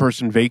the other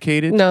person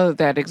vacated? No,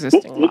 that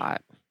existing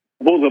lot.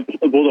 Well,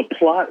 the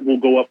plot will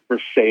go up for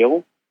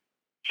sale.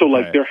 So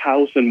like their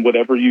house and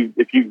whatever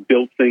if you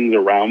built things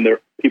around their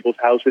people's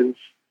houses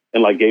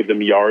and like gave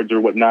them yards or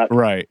whatnot,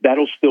 right,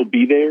 that'll still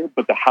be there,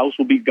 but the house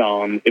will be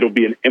gone. It'll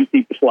be an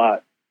empty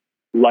plot.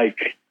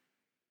 Like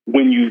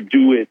when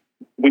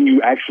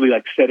you actually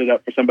like set it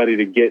up for somebody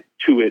to get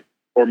to it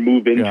or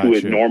move into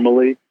it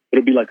normally,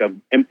 it'll be like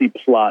an empty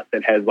plot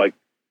that has like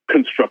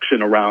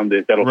construction around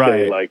it that'll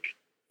say like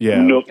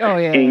Nook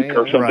Inc.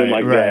 or something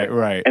like that.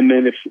 Right. And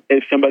then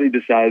if somebody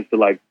decides to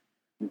like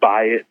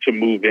buy it to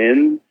move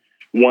in,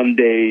 one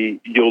day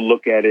you'll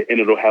look at it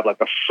and it'll have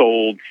like a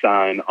sold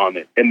sign on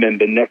it. And then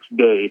the next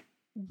day,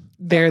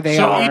 there they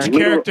are. So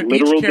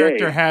each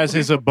character has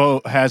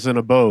an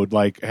abode,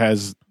 like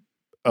has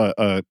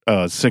a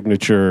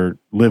signature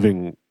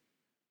living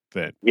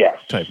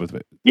type of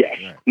it. Yes.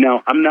 Right.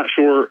 Now, I'm not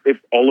sure if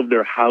all of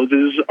their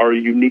houses are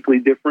uniquely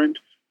different,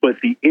 but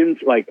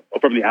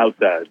from the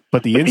outside.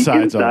 But the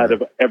insides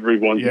of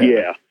everyone,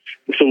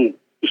 So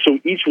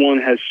each one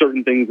has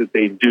certain things that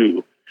they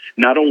do.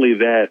 Not only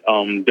that,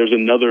 there's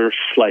another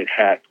slight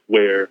hack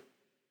where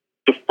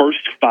the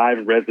first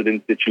 5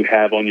 residents that you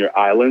have on your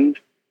island,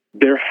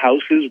 their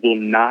houses will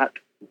not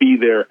be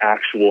their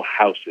actual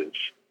houses.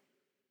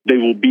 they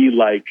will be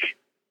like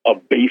a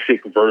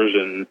basic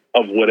version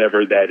of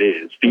whatever that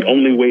is. The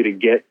only way to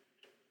get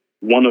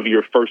one of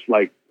your first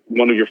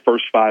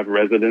 5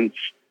 residents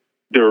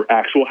their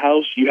actual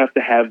house, you have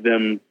to have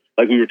them,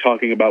 like we were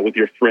talking about with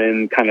your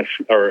friend, I'm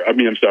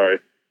sorry,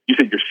 you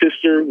said your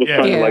sister was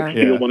trying to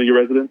steal one of your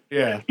residents?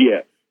 Yeah.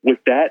 Yeah. With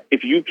that,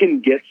 if you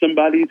can get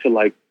somebody to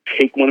like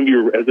take one of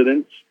your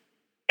residents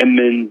and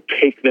then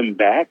take them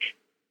back,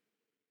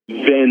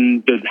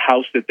 then the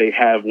house that they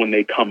have when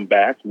they come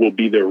back will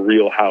be their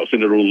real house,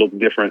 and it'll look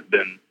different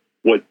than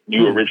what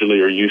you originally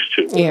are used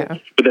to. Yeah.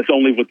 But that's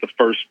only with the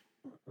first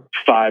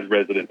 5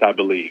 residents, I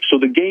believe. So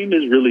the game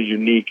is really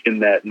unique in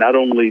that not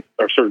only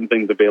are certain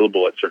things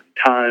available at certain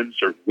times,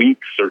 certain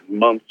weeks, certain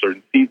months,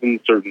 certain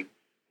seasons, certain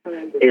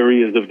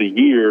areas of the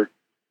year,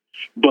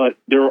 but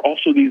there are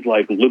also these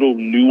like little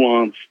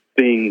nuanced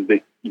things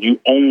that you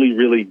only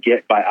really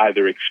get by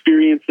either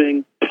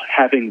experiencing,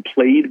 having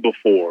played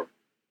before,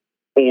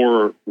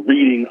 or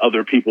reading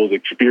other people's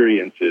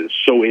experiences.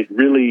 So it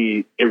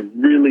really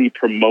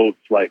promotes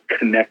like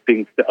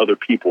connecting to other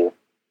people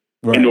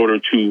in order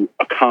to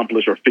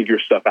accomplish or figure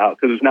stuff out.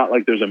 Because it's not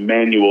like there's a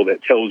manual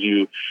that tells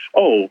you,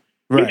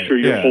 make sure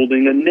you're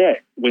holding a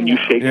net when you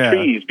shake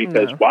trees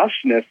because wasp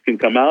nests can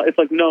come out. It's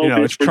like,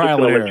 no, it's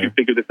trial and error. Let you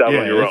figure this out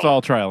on your own. It's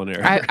all trial and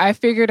error. I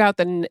figured out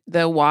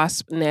the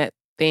wasp net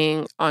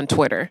thing on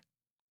Twitter.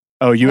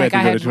 Oh, you had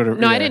to go to Twitter?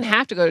 No, I didn't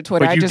have to go to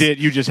Twitter. But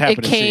you just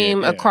happened to see it. It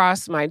came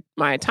across my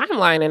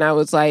timeline, and I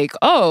was like,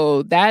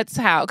 oh, that's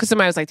how. Because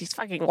somebody was like, these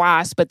fucking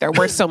wasps, but they're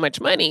worth so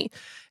much money.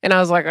 And I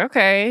was like,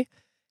 okay.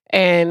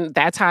 And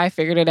that's how I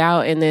figured it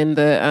out. And then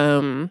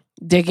the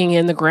digging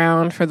in the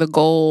ground for the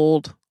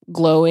gold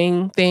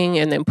glowing thing,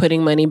 and then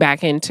putting money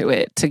back into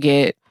it to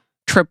get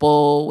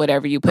triple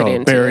whatever you put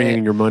into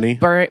burying your money.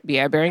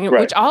 Burying it,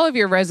 which all of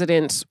your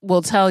residents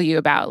will tell you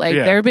about. Like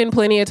there have been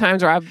plenty of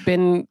times where I've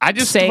been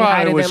saying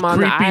hi to them on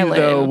the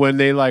island. Though, when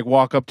they like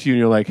walk up to you and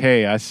you're like,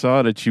 "Hey, I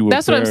saw that you were."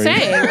 That's what I'm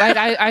saying. Like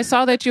I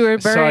saw that you were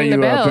burying the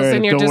bells,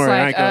 and you're just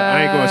like,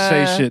 I ain't gonna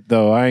say shit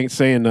though. I ain't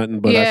saying nothing,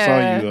 but I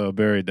saw you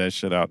buried that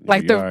shit out. In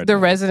like your yard. The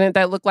resident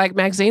that looked like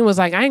Maxine was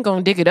like, I ain't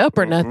gonna dig it up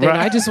or nothing.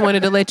 I just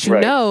wanted to let you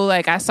know,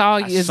 like I saw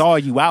you. I saw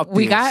you out there.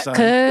 We got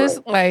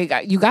like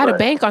you got a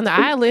bank on the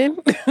island.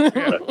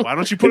 Why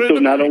don't you put it?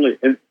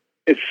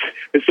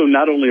 So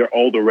not only are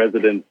all the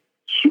residents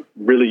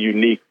really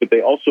unique, but they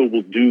also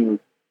will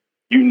do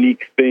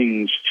unique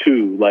things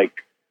too. Like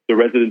the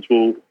residents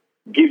will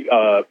give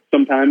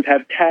sometimes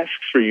have tasks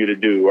for you to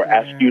do or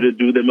ask you to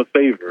do them a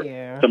favor.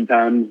 Yeah.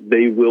 Sometimes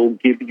they will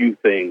give you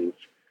things.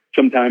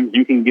 Sometimes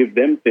you can give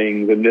them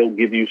things and they'll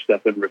give you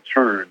stuff in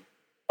return.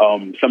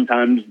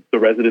 Sometimes the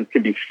residents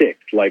can be sick.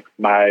 Like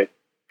my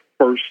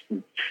first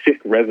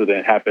sick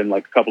resident happened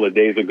like a couple of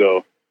days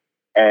ago.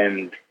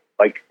 And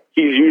like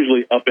he's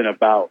usually up and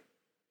about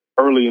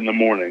early in the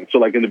morning. So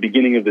like in the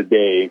beginning of the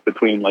day,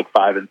 between like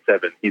 5 and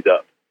 7, he's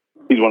up.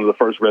 He's one of the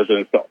first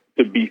residents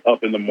to be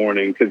up in the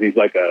morning because he's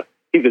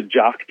a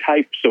jock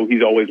type, so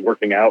he's always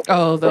working out.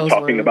 Oh, those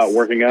talking about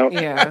working out.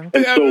 Yeah.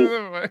 And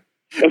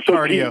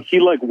so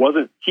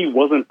he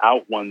wasn't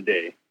out one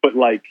day, but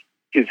like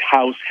his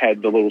house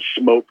had the little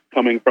smoke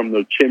coming from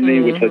the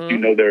chimney, which lets you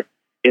know they're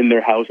in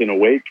their house and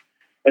awake.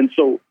 And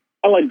so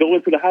I like go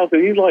into the house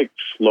and he's like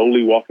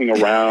slowly walking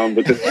around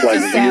with this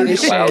like weird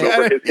cloud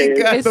over his head.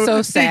 It's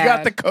so sad. He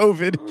got the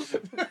COVID.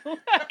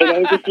 And I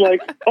was just like,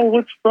 "Oh,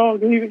 what's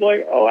wrong?" And he was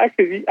like, "Oh, I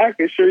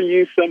could sure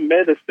use some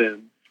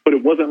medicine." But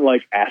it wasn't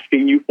like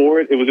asking you for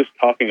it. It was just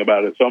talking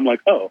about it. So I'm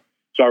like, "Oh."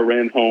 So I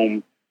ran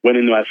home, went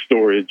into my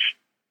storage,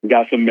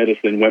 got some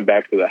medicine, went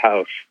back to the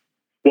house.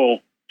 Well,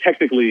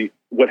 technically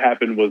what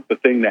happened was the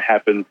thing that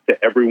happens to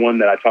everyone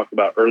that I talked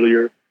about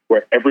earlier,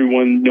 where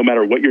everyone, no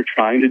matter what you're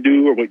trying to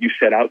do or what you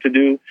set out to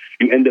do,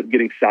 you end up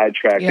getting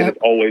sidetracked. And it's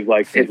always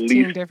like at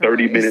least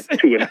 30 minutes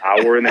to an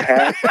hour and a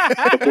half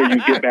before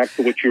you get back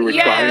to what you were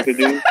trying to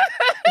do.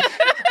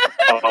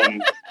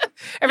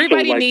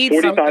 Everybody so like needs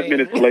 45 something.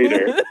 minutes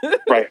later,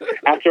 right,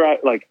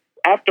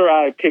 after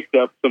I picked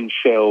up some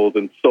shells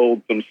and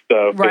sold some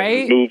stuff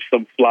and moved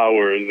some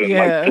flowers and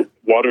like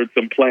watered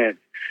some plants,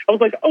 I was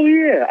like, oh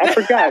yeah, I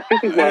forgot.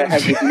 This is why I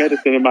have this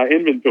medicine in my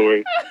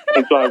inventory.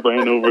 And so I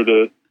ran over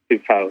to his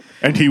house.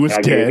 And he was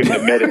dead. Gave him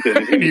the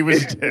medicine. And he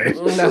was dead.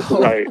 No.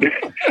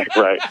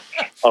 Right.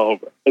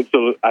 And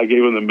so I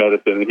gave him the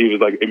medicine and he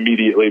was like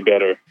immediately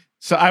better.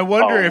 So I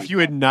wonder if you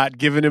had not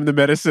given him the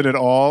medicine at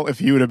all, if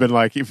he would have been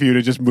like, if he would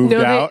have just moved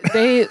out.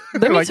 Let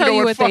me tell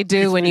you what they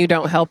do when you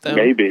don't help them.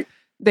 Maybe.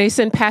 They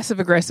send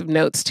passive-aggressive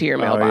notes to your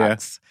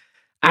mailbox.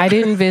 I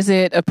didn't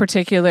visit a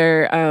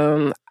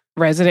particular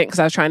resident because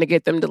I was trying to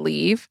get them to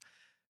leave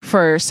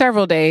for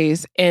several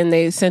days, and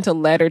they sent a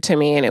letter to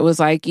me, and it was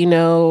like,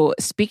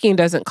 speaking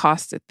doesn't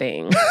cost a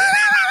thing.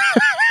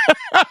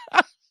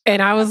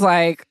 And I was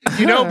like,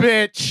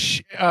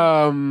 bitch,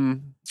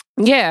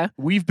 Yeah.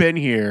 We've been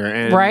here.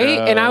 And, right?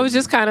 And I was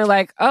just kind of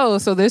like, oh,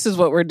 so this is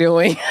what we're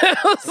doing. I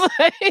was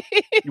like,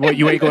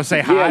 you ain't going to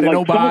say hi to like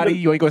nobody?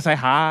 You ain't going to say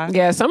hi?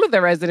 yeah, some of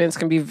the residents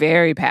can be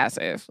very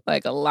passive.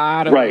 Like a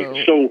lot of Right.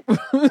 them. So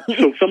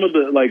some of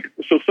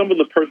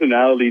the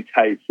personality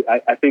types,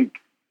 I think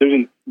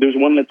there's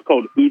one that's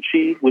called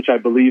Uchi, which I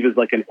believe is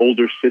like an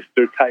older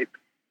sister type.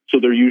 So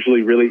they're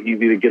usually really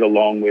easy to get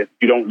along with.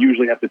 You don't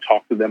usually have to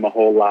talk to them a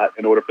whole lot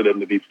in order for them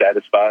to be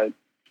satisfied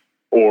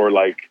or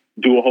like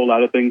do a whole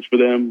lot of things for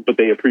them, but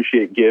they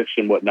appreciate gifts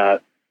and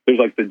whatnot. There's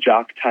like the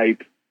jock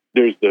type.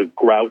 There's the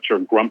grouch or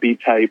grumpy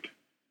type.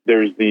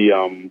 There's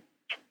the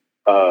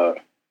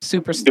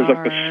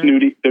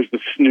superstar. There's the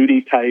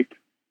snooty type.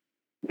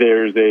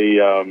 There's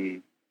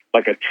a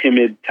like a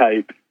timid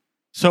type.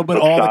 So, but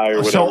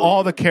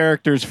all the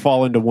characters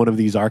fall into one of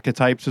these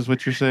archetypes, is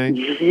what you're saying?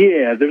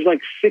 Yeah, there's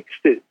like six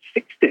to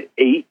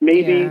 8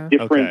 maybe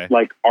different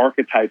like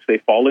archetypes they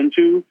fall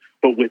into,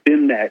 but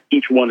within that,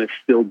 each one is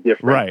still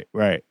different.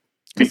 Right.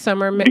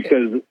 Some are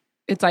because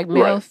it's like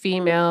male,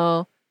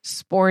 female,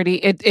 sporty.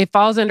 It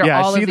falls under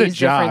all of these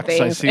different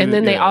things, and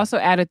then they also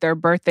added their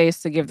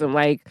birthdays to give them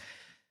like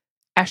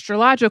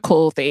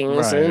astrological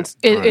things, and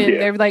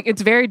they're like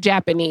it's very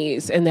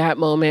Japanese in that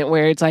moment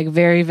where it's like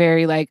very,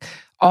 very like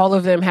all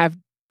of them have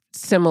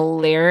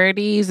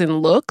similarities in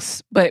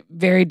looks, but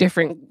very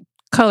different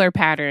color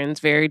patterns,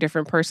 very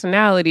different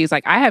personalities.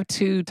 Like I have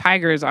 2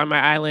 tigers on my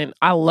island.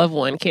 I love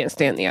one, can't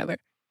stand the other.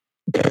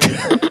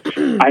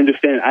 I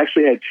understand. I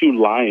actually had 2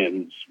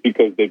 lions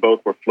because they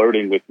both were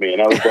flirting with me,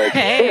 and I was like,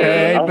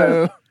 "Hey,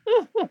 boo."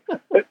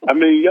 I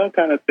mean, y'all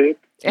kind of thick.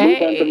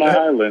 Move on to my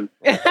island.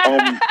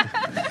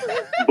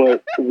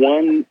 But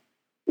one,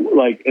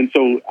 like, and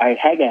so I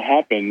had that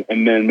happen,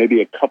 and then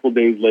maybe a couple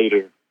days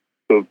later,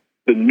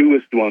 the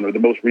newest one or the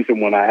most recent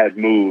one I had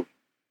moved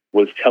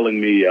was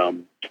telling me,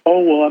 oh,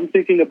 well, I'm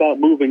thinking about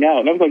moving out.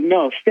 And I was like,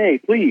 no, stay,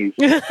 please.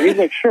 And he's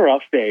like, sure,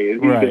 I'll stay.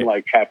 And he's been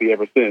like happy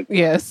ever since.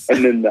 Yes.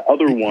 And then the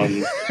other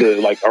one, the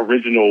like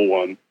original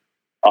one,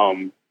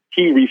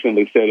 he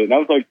recently said it. And I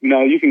was like,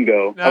 no, you can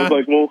go. I was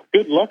like, well,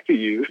 good luck to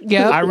you.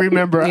 Yeah. I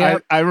remember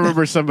I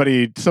remember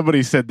somebody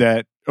said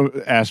that,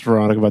 asked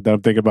Veronica about that.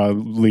 I'm thinking about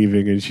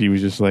leaving, and she was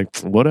just like,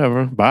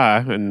 whatever,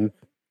 bye. And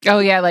oh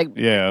yeah, like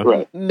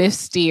right.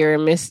 Misty or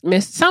Miss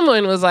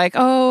someone was like,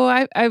 oh,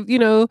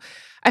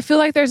 I feel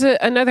like there's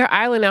another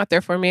island out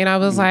there for me, and I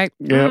was like,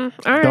 all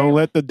right. Don't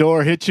let the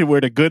door hit you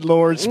where the good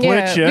Lord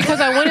split you. Because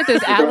I wanted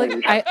this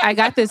I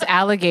got this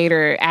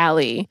alligator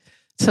Allie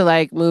to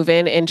like move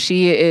in, and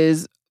she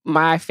is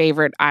my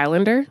favorite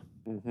islander.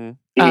 Mm-hmm.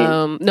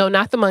 No,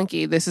 not the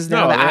monkey. This is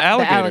now the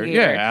alligator.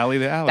 Yeah, Allie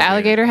the alligator. The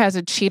alligator has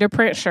a cheetah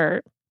print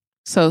shirt,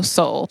 so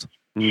sold.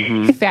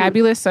 Mm-hmm.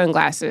 Fabulous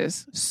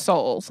sunglasses,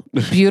 sold.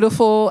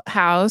 Beautiful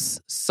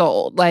house,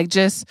 sold. Like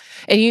just,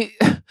 and you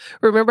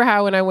remember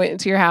how when I went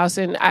into your house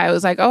and I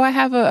was like, oh, I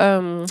have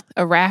a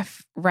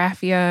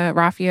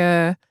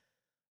raffia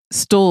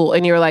stool,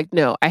 and you were like,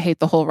 no, I hate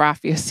the whole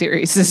raffia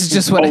series. This is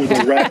just what I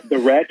have. The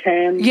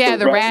rattan? Yeah,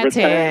 the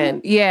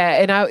rattan.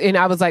 Yeah, and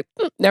I was like,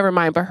 never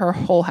mind, but her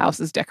whole house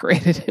is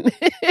decorated in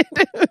it.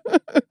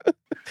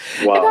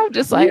 Wow. And I'm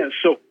just like, yeah,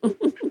 so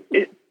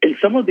in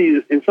some of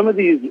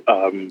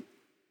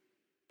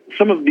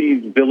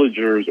these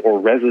villagers or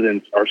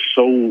residents are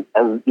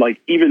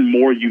like even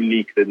more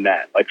unique than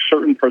that. Like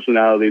certain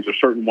personalities or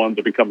certain ones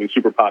are becoming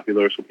super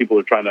popular, so people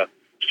are trying to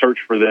search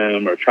for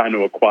them or trying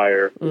to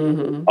acquire.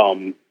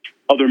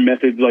 Other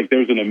methods, like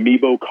there's an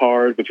amiibo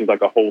card, which is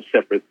like a whole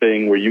separate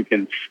thing where you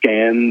can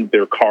scan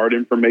their card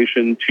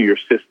information to your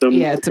system.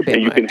 Yeah, it's a bit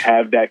and you can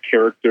have that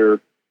character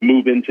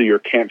move into your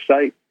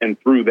campsite, and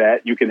through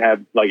that you can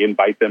have like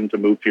invite them to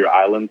move to your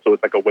island. So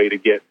it's like a way to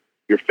get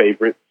your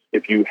favorites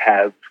if you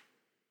have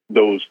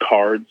those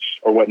cards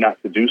or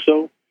whatnot to do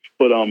so.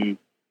 But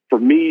for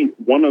me,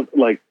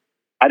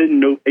 I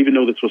didn't even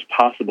know this was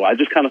possible. I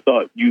just kind of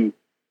thought you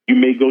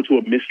may go to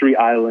a mystery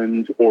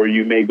island, or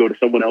you may go to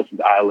someone else's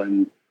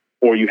island,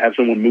 or you have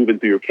someone move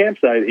into your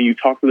campsite and you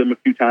talk to them a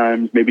few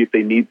times. Maybe if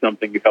they need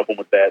something, you help them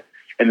with that.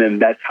 And then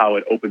that's how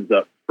it opens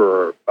up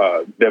for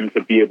them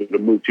to be able to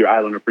move to your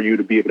island, or for you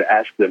to be able to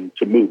ask them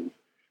to move.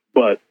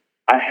 But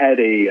I had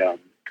a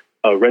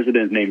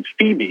resident named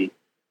Phoebe,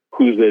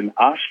 who's an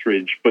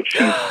ostrich, but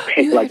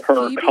she's like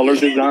her Phoebe? Color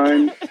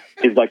design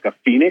is like a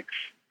phoenix.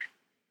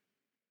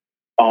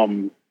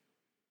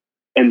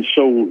 And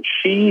so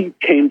she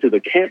came to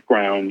the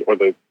campground,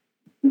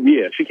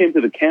 she came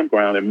to the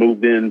campground and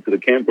moved into the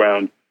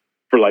campground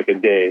for like a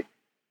day.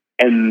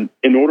 And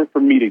in order for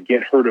me to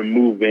get her to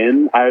move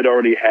in, I had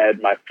already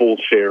had my full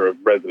share of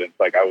residents.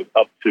 Like I was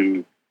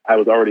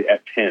already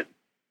at 10.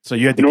 So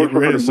you had to get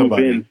rid of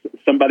somebody.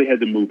 Somebody had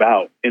to move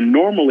out. And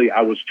normally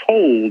I was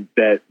told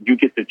that you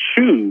get to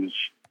choose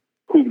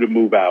who to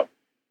move out.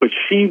 But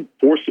she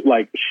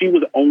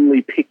was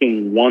only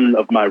picking one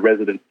of my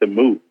residents to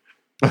move.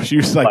 She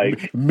was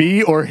like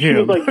me or him?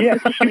 She was like, yeah.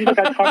 She was like,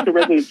 I talked to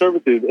resident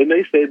services, and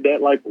they said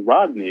that like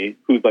Rodney,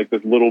 who's like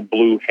this little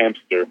blue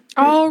hamster.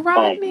 Oh,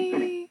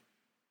 Rodney.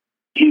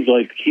 He's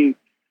like,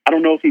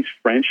 don't know if he's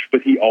French,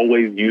 but he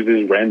always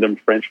uses random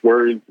French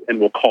words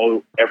and will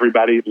call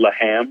everybody La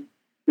Ham.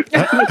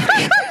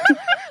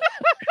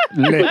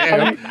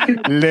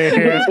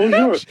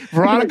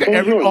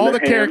 Veronica, all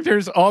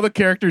the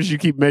characters you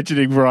keep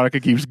mentioning, Veronica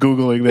keeps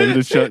Googling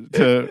them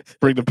to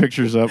bring the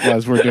pictures up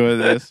as we're doing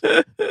this.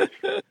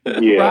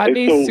 Yeah,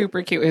 Rodney's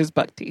super cute with his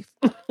buck teeth.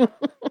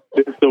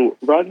 So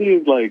Rodney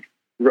was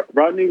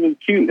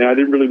cute, and I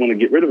didn't really want to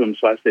get rid of him,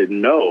 so I said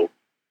no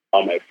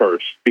at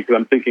first, because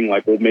I'm thinking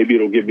like, well, maybe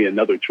it'll give me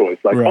another choice.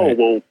 Like, right. Oh,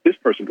 well, this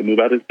person can move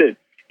out instead.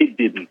 It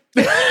didn't.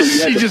 So you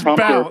had She just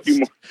bounced.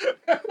 You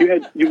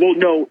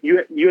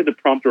had to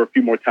prompt her a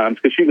few more times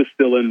because she was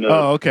still in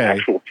the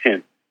actual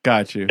tent.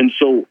 Got you. And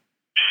so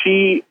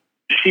she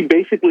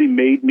basically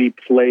made me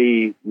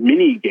play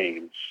mini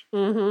games.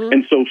 Mm-hmm.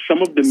 And so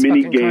some of the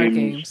mini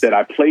games that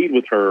I played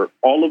with her,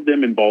 all of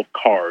them involved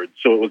cards.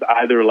 So it was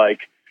either like,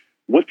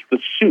 what's the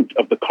suit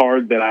of the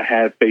card that I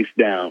have face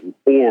down,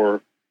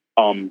 or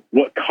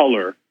what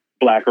color,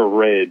 black or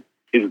red,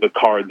 is the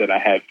card that I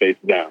have face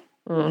down.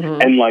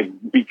 Mm-hmm. And like,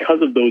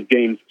 because of those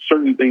games,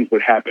 certain things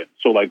would happen.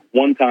 So like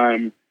one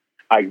time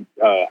I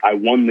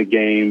won the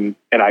game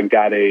and I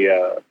got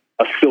a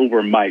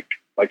silver mic,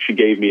 like she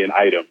gave me an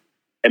item.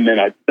 And then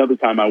another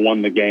time I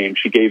won the game,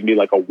 she gave me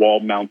like a wall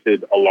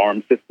mounted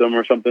alarm system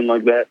or something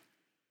like that.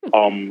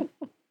 And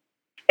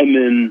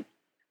then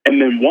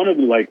one of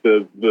like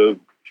the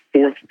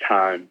fourth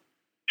time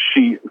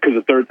because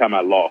the third time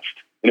I lost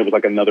and it was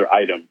like another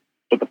item,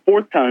 but the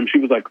fourth time she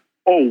was like,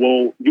 oh,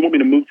 well, you want me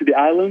to move to the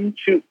island?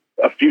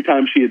 A few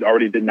times she had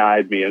already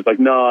denied me. I was like,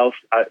 no,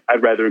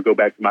 I'd rather go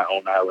back to my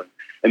own island.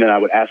 And then I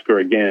would ask her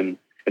again,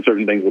 and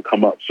certain things would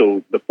come up.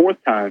 So the fourth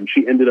time,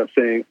 she ended up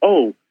saying,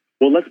 oh,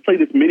 well, let's play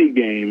this mini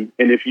game,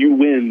 and if you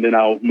win, then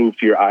I'll move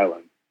to your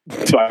island.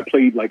 So I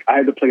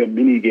had to play a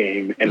mini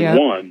game and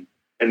won,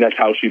 and that's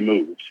how she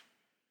moves.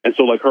 And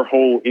so like her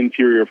whole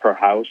interior of her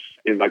house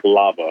is like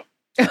lava.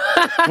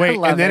 Wait,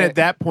 and then at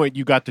that point,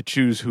 you got to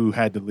choose who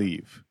had to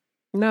leave.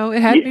 No,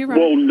 it had to be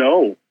Rodney. Well,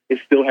 no. It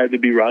still had to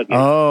be Rodney.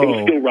 Oh. It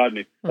was still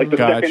Rodney. Like the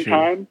second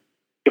time,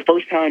 the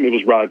first time it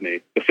was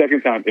Rodney. The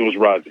second time it was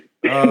Rodney.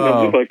 Oh.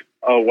 I was like,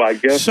 oh, well, I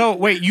guess. So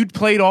wait, you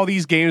played all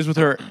these games with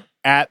her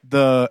at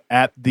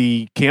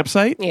the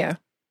campsite? Yeah.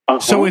 Uh-huh.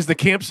 So is the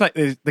campsite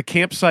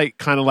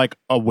kind of like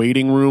a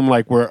waiting room,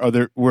 like do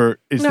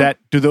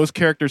those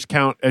characters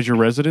count as your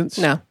residence?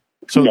 No.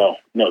 So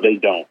no, they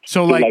don't.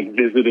 So they're like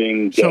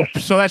visiting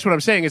guests. So that's what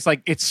I'm saying. It's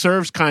like it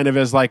serves kind of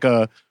as like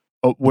a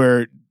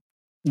where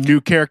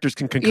new characters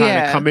can kind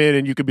of come in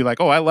and you could be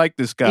like, oh, I like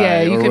this guy.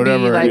 Yeah, you or could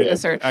whatever. be like a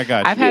certain. I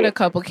got you. I've had a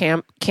couple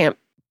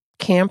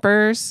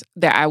campers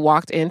that I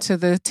walked into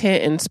the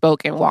tent and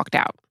spoke and walked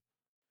out.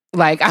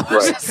 Like I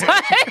was just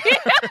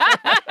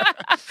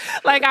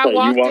like I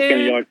walked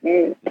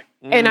in.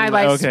 And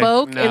I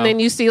spoke, and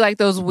then you see like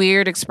those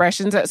weird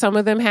expressions that some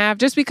of them have,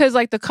 just because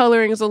like the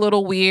coloring is a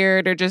little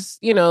weird, or just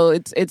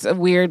it's a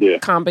weird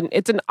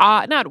it's an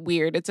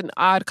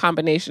odd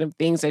combination of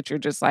things that you're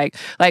just like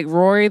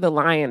Rory the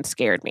lion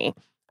scared me.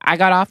 I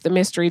got off the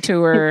mystery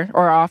tour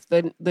or off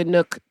the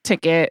Nook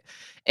ticket,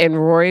 and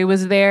Rory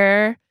was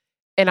there,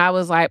 and I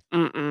was like,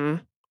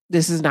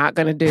 this is not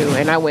going to do.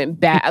 And I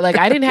went back. Like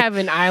I didn't have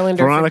an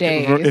Islander for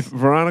days. If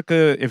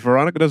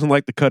Veronica doesn't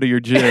like the cut of your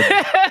jib.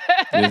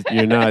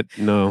 You're not,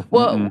 no.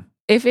 Well,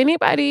 if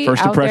anybody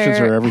First out impressions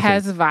there are everything.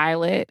 has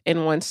Violet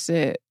and wants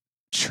to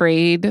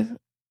trade,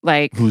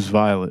 like... Who's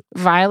Violet?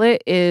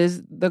 Violet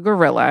is the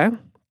gorilla.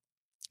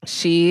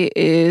 She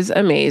is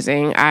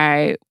amazing.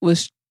 I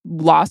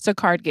lost a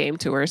card game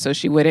to her, so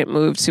she wouldn't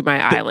move to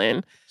my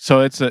island.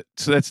 So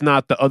that's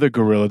not the other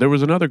gorilla. There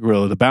was another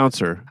gorilla, the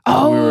bouncer.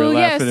 Oh, we were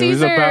laughing. Caesar. It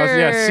was a bouncer.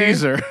 Yeah,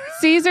 Caesar.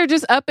 Caesar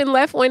just up and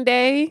left one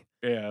day.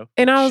 Yeah.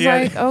 And I was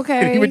like,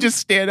 okay. He would just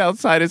stand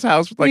outside his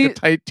house with like a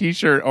tight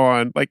t-shirt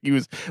on, like he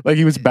was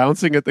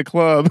bouncing at the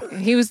club.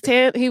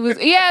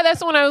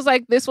 That's when I was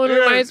like, this one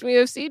reminds me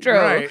of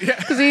Cedro. Right.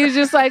 Because he was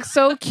just like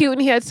so cute,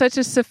 and he had such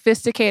a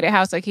sophisticated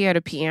house. Like he had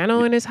a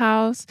piano in his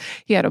house,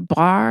 he had a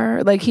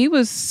bar, like he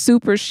was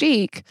super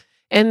chic.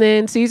 And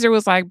then Caesar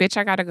was like, bitch,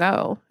 I gotta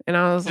go. And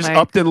I was just like,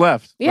 up and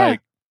left. Yeah.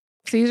 Like,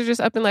 Caesar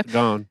just up and left.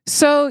 Gone.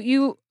 So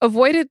you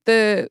avoided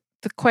the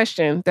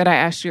question that I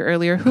asked you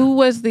earlier. Who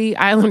was the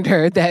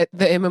islander that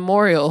the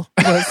immemorial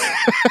was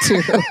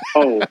to?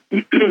 Oh,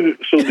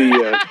 so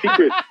the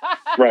secret,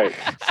 right.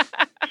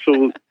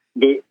 So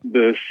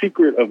the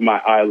secret of my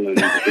island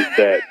is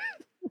that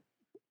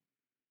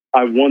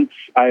I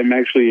am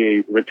actually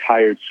a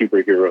retired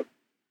superhero.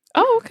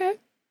 Oh, okay.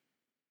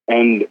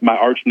 And my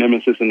arch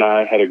nemesis and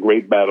I had a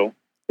great battle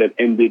that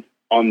ended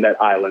on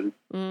that island.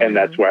 And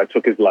that's where I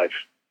took his life.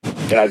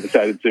 And I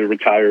decided to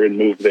retire and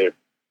move there.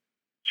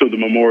 So the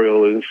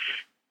memorial is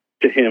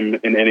to him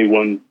and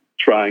anyone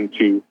trying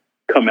to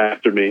come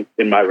after me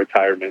in my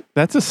retirement.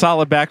 That's a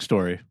solid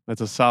backstory. I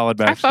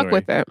fuck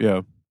with that.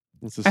 Yeah.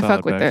 That's a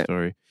solid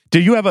backstory.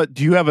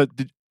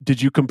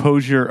 Did you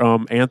compose your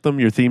anthem,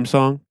 your theme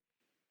song?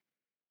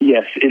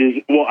 Yes, it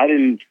is. Well, I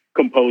didn't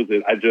compose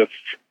it. I just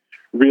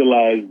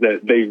realized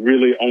that they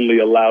really only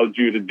allowed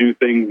you to do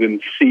things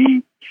in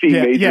C C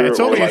major. Yeah, it's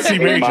only or in C A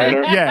major.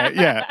 minor.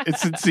 Yeah,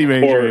 it's in C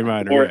major, A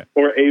minor.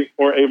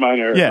 Or A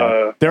minor.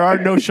 Yeah, there are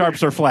no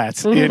sharps or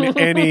flats in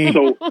any.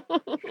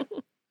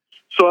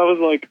 So I was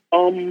like,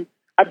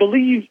 I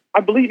believe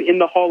in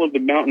the Hall of the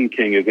Mountain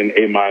King is in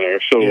A minor.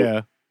 So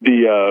Yeah.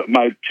 the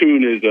my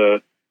tune is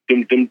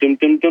dum dum dum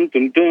dum dum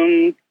dum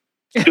dum.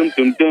 Dum,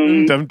 dum,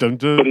 dum. Dum, dum,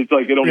 dum. But it's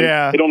like it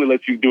only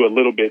lets you do a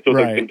little bit. So it's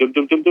Right. like dum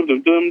dum dum dum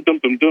dum dum dum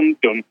dum dum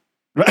dum.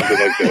 Something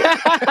like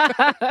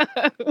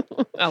that.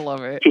 I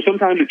love it. So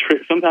sometimes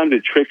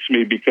it tricks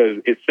me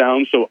because it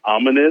sounds so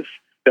ominous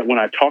that when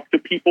I talk to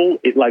people,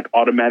 it like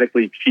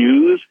automatically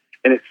cues,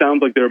 and it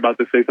sounds like they're about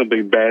to say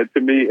something bad to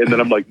me, and then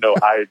I'm like, no,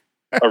 I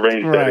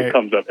arranged that. Right. It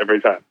comes up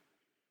every time.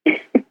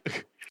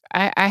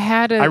 I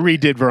had a. I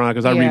redid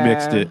Veronica's. I Yeah.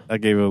 remixed it. I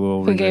gave it a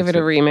little. We gave it a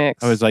remix.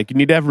 I was like, you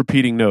need to have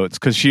repeating notes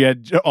because she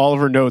had all of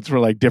her notes were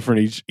like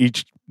different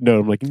each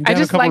note. I'm like, you need to I have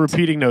a just couple liked-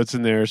 repeating notes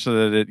in there so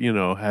that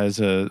it has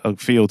a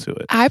feel to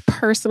it. I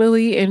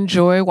personally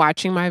enjoy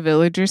watching my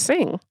villagers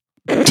sing.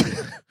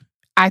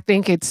 I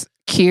think it's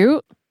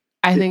cute.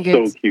 I think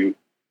It's so cute.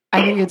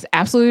 I think it's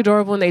absolutely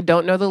adorable when they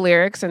don't know the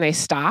lyrics and they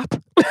stop.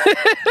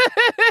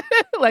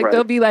 Like Right.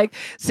 they'll be like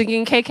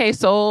singing KK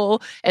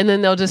Soul and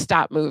then they'll just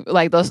stop moving.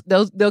 Like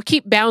they'll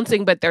keep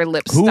bouncing, but their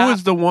lips Who stop.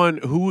 was the one?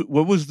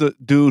 What was the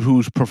dude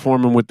who's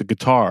performing with the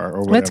guitar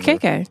or whatever? That's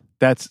KK.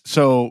 That's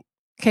so.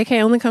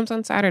 KK only comes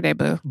on Saturday,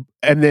 boo.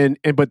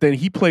 But then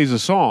he plays a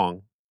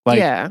song, like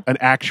Yeah. an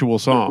actual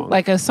song,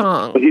 Like a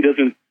song. But he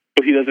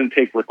doesn't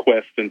take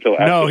requests until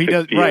after No, he 6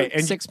 does p.m. right.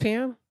 And 6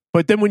 p.m.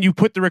 but then when you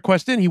put the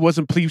request in, he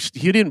wasn't pleased.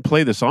 He didn't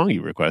play the song he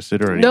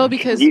requested or anything. No,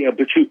 because Yeah,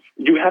 but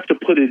you have to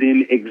put it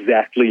in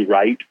exactly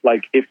right.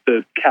 Like if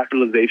the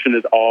capitalization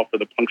is off or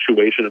the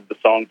punctuation of the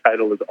song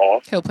title is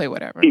off, he'll play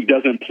whatever. he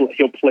doesn't.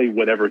 He'll play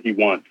whatever he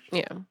wants.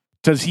 Yeah.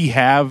 Does he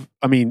have?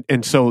 I mean,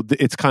 and so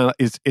it's kind of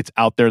it's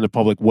out there in the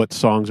public what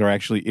songs are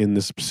actually in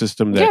this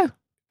system. That, Yeah.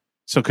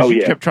 So because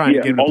you kept trying to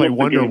get him to all play of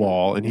the games.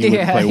 Wonderwall, and he wouldn't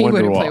Yeah, play he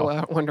wouldn't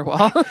Wonderwall. play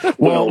Wonderwall.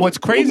 Well, what's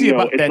crazy you know,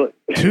 about it's that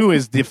like- too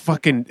is the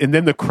fucking, and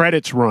then the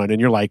credits run,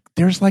 and you're like,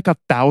 there's like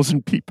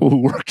 1,000 people who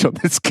worked on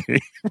this game.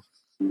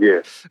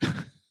 Yeah.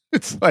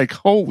 It's like,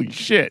 holy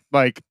shit!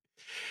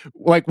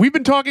 Like we've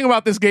been talking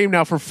about this game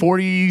now for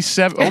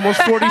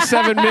almost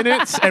 47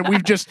 minutes, and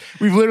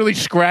we've literally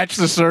scratched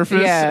the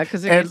surface. Yeah,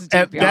 'cause it and, gets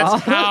deep, and that's y'all.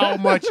 how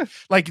much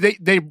like they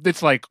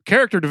it's like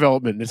character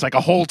development. It's like a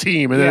whole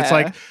team, and then it's Yeah.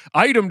 like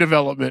item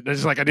development. And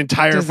it's like an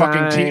entire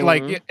fucking team.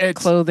 Like it's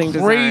clothing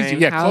crazy.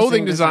 design, Yeah, housing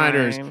clothing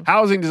designers, design.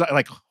 housing design.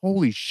 Like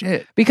holy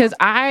shit. Because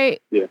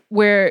Yeah.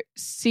 where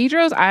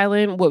Cedro's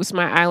Island whoops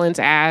my island's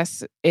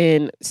ass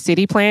in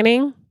city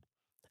planning,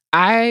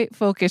 I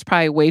focus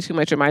probably way too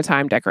much of my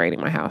time decorating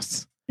my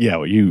house. Yeah,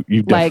 well, you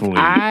Like definitely.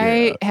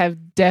 I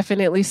have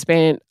definitely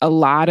spent a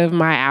lot of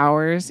my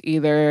hours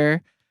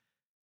either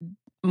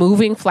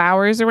moving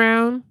flowers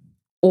around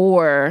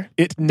or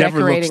It never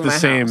looks decorating the my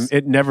same. house.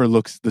 It never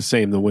looks the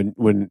same.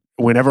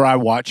 Whenever I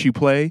watch you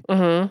play,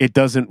 it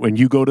doesn't. When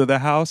you go to the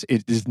house,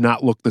 it does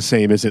not look the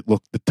same as it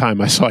looked the time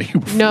I saw you.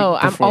 no,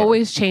 I'm before.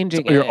 always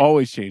changing You're it.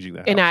 always changing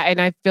that. and house.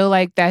 I feel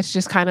like that's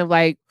just kind of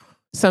like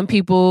some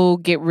people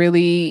get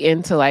really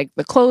into like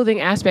the clothing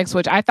aspects,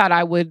 which I thought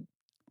I would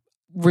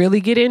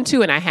really get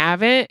into, and I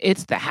haven't.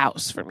 It's the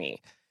house for me,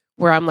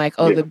 where I'm like,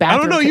 oh, Yeah. the I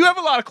bathroom. don't know. You have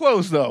a lot of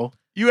clothes though.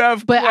 You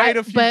have but quite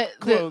a few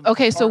clothes.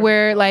 okay, so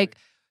where like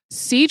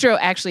Cedro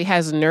actually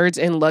has Nerds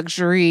in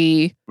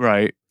Luxury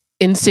right.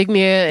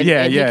 insignia, and,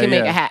 Yeah, and yeah, he can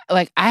make yeah. a hat.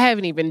 Like I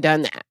haven't even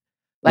done that.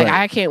 Like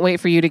Right. I can't wait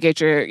for you to get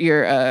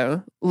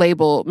your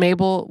label,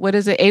 Mabel. What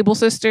is it? Able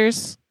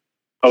Sisters.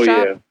 Oh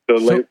shop? yeah.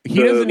 So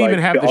he doesn't even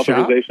have the shop?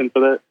 authorization for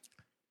that.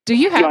 Do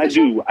you have? No, I the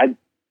shop? do.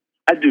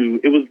 I do.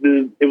 It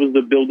was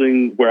the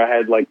building where I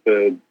had like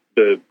the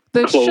The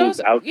clothes shows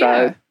outside.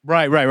 Yeah.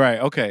 Right.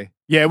 Okay.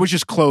 Yeah, it was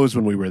just closed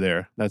when we were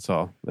there. That's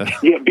all.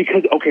 Yeah,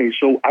 because okay,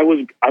 so I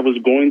was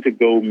going to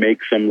go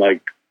make some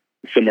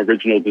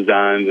original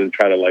designs and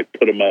try to like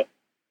put them up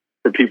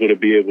for people to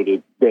be able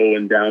to go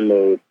and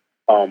download.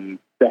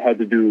 That had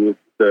to do with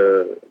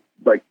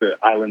the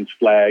island's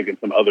flag and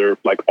some other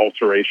like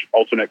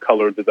alternate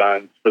color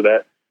designs for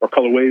that or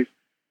colorways.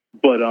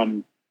 But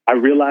I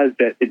realized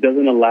that it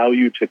doesn't allow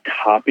you to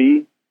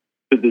copy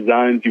the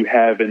designs you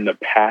have in the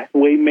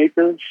Pathway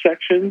Maker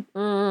section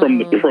from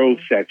the Pro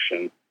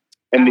section.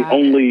 And the Got it.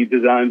 only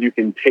designs you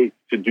can take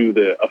to do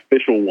the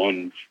official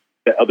ones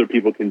that other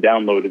people can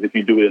download is if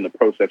you do it in the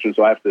Pro section.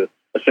 So I have to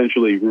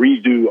essentially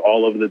redo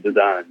all of the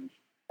designs,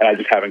 and I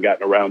just haven't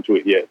gotten around to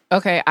it yet.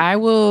 Okay, I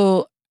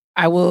will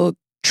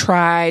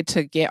try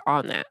to get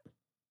on that.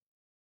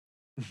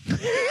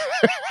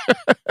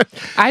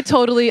 I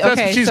totally That's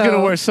okay. what she's so,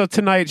 gonna wear. So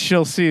tonight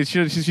she'll see.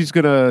 She's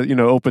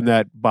gonna open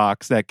that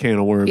box, that can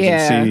of worms,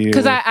 Yeah, and see.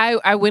 because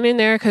I went in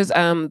there because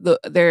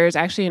there's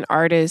actually an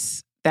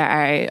artist that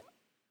I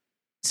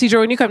see.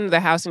 Joe, when you come to the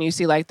house and you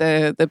see like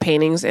the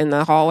paintings in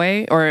the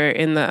hallway or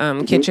in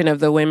the kitchen of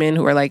the women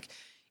who are like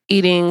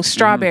eating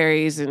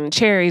strawberries and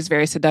cherries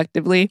very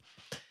seductively.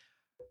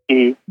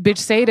 Mhm. Bitch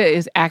Seda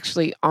is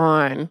actually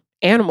on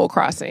Animal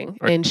Crossing,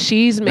 Right. and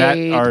she's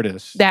made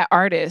That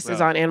artist. is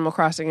Wow. on Animal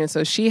Crossing, and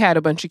so she had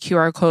a bunch of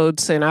QR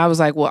codes, and I was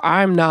like, well,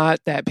 I'm not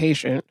that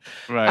patient.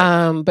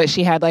 Right. But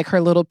she had like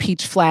her little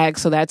peach flag,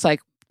 so that's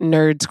like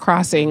Nerds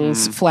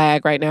Crossing's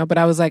flag right now. But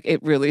I was like,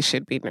 it really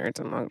should be Nerds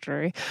and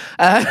Luxury.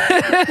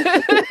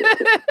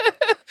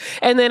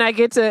 And then I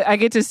get to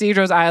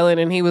Cedro's Island,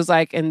 and he was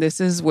like, and this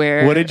is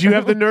where. What did you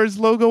have the Nerds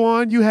logo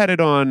on? You had it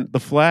on the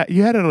flat.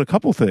 You had it on a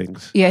couple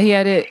things. Yeah, he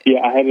had it.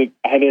 Yeah, I had it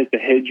at the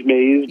hedge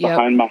maze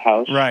behind my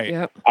house. Right.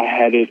 Yep. I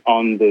had it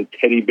on the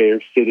teddy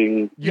bear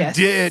sitting You Yes.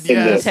 did. in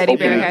Yes. the Teddy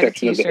bear opening had a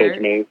section of the hedge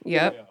t-shirt. maze.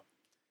 Yep.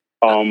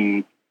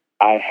 I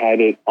had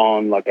it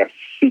on like a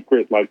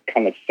secret, like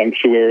kind of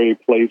sanctuary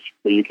place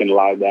where you can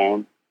lie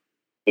down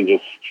and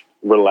just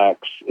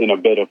relax in a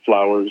bed of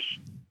flowers.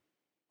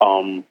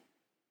 You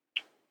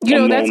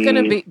know, And that's then-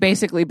 going to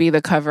basically be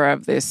the cover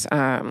of this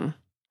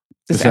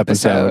This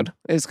episode.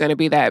 It's going to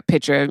be that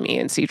picture of me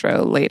and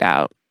Cedro laid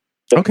out.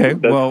 Okay,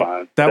 That's well,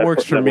 fine. that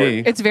works for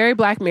me. It's very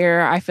Black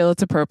Mirror. I feel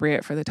it's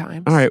appropriate for the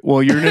times. All right. Well,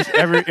 if you're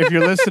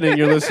listening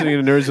to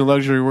Nerds and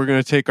Luxury. We're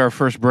going to take our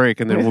first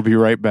break, and then we'll be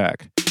right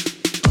back.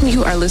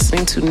 You are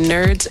listening to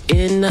Nerds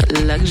in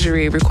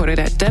Luxury, recorded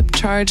at Depth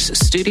Charge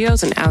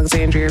Studios in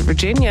Alexandria,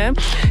 Virginia.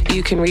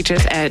 You can reach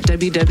us at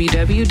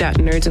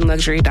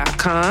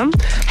www.nerdsinluxury.com.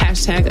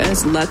 Hashtag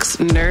us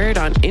LuxNerd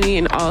on any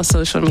and all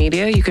social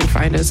media. You can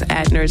find us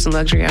at Nerds in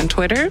Luxury on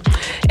Twitter.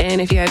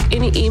 And if you have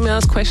any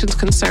emails, questions,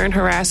 concern,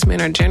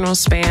 harassment, or general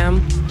spam,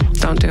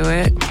 don't do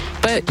it.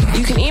 But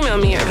you can email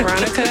me at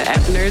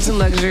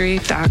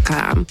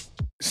veronica@nerdsinluxury.com.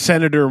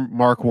 Senator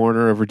Mark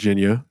Warner of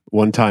Virginia,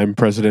 one-time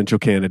presidential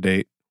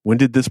candidate. When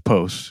did this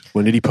post?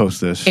 When did he post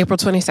this? April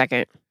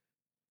 22nd.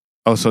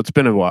 Oh, so it's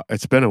been a while.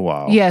 It's been a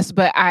while. Yes,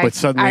 but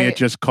Suddenly it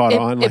just caught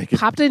on. It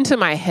popped into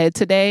my head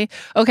today.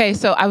 Okay,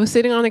 so I was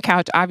sitting on the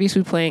couch,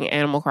 obviously playing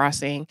Animal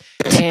Crossing,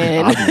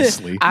 and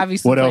Obviously. What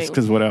else? playing-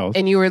 Because what else?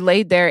 And you were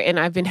laid there, and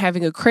I've been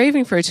having a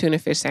craving for a tuna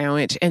fish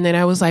sandwich, and then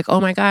I was like,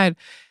 oh my god,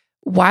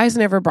 Wise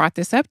never brought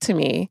this up to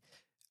me.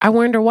 I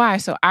wonder why.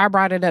 So I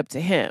brought it up to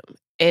him,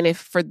 and if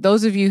for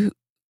those of you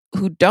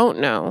who don't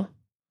know,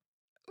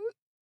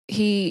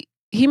 he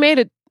made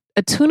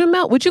a tuna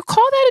melt. Would you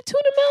call that a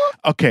tuna melt?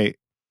 Okay.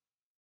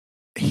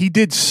 He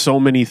did so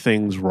many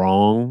things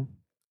wrong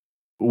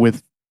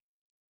with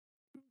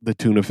the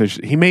tuna fish.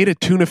 He made a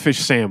tuna fish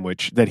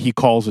sandwich that he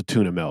calls a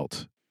tuna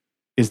melt.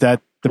 Is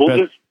that the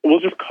best? We'll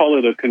just call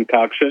it a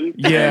concoction.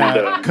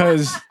 Yeah,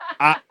 because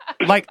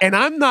and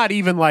I'm not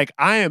even like,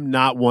 I am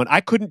not one.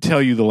 I couldn't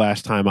tell you the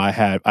last time I've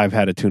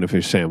had a tuna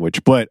fish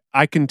sandwich, but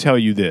I can tell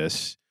you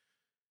this: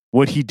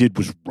 what he did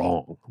was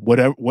wrong.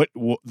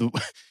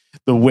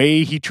 The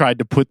way he tried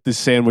to put this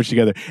sandwich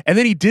together, and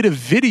then he did a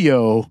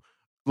video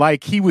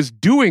like he was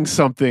doing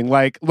something.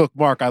 Like, look,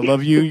 Mark, I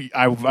love you.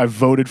 I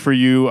voted for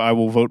you. I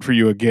will vote for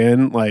you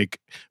again. Like,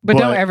 but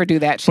don't ever do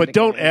that shit. But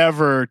don't again.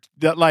 ever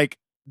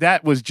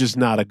that was just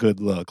not a good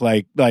look.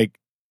 Like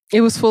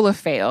it was full of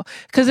fail.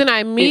 Because then I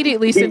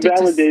immediately sent it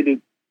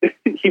to...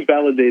 He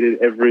validated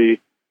every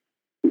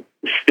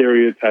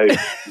stereotype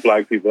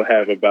Black people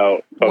have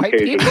about white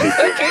Caucasian people.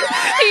 people.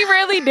 He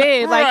really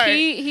did. Like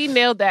Right. he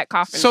nailed that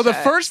coffin. So the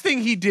shut. first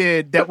thing he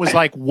did that was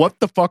like, what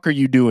the fuck are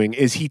you doing?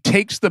 Is he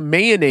takes the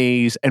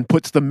mayonnaise and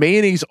puts the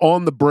mayonnaise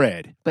on the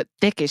bread, but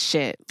thick as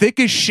shit. thick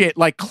as shit,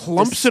 like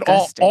clumps it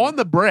all Disgusting. on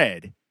the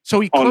bread. So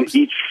he On clumps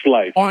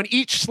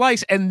each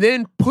slice. and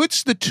then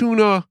puts the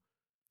tuna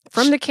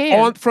From the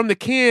can. from the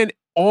can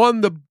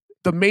on the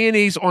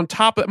mayonnaise on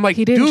top of. I'm like,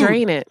 He didn't dude,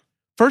 drain it.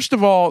 First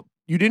of all,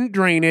 you didn't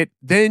drain it.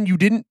 Then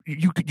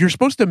you're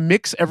supposed to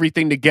mix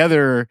everything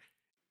together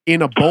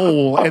in a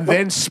bowl and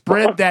then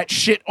spread that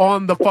shit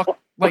on the fuck.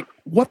 Like,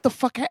 what the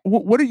fuck?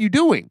 What are you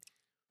doing?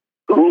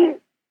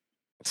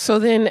 So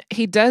then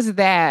he does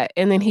that,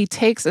 and then he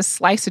takes a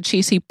slice of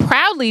cheese. He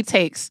proudly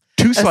takes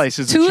Two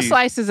slices of cheese.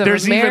 slices of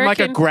There's American... even like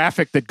a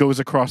graphic that goes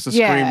across the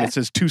screen Yeah. that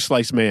says "two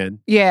slice man."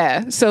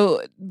 Yeah.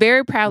 So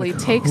very proudly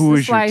takes Who the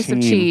is your slice of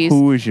team? cheese,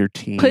 Who is your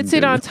team? puts it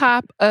dude? on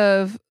top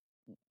of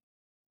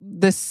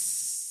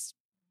this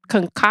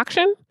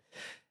concoction,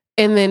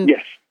 and then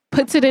Yes.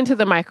 puts it into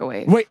the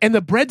microwave. Wait, and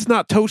the bread's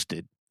not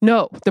toasted.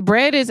 No, the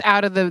bread is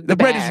out of the The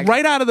bread bag. is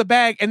right out of the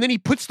bag, and then he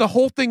puts the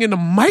whole thing in the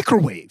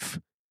microwave.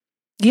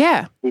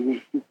 Yeah.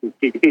 He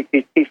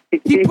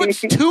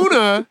puts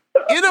tuna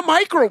in a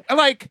micro,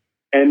 like,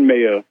 and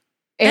mayo.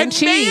 And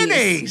cheese.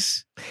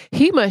 mayonnaise.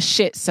 He must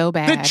shit so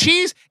bad. The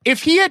cheese,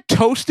 if he had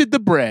toasted the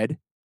bread,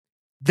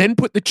 then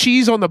put the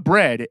cheese on the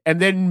bread, and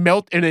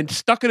then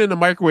stuck it in the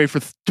microwave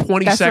for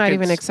 20 That's seconds. not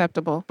even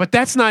acceptable. But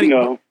that's not even.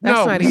 No. That's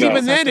No, not because even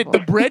even then, the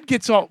acceptable. bread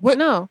gets all. What?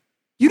 No.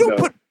 You don't No.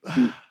 put.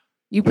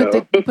 You put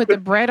No. you put the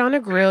bread on a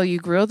grill, you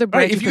grill the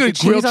bread, Right, if you you put the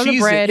could grill cheese on the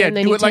cheese it, bread, yeah, and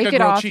then do you it like take a it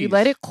grilled off, you cheese.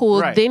 let it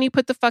cool, Right. then you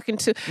put the fucking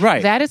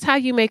Right. That is how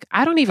you make...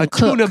 I don't even A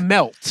cook. tuna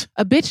melt.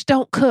 A bitch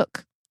don't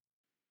cook.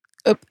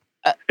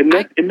 And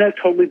that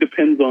totally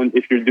depends on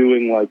if you're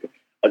doing like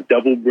a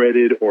double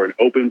breaded or an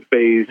open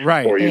face,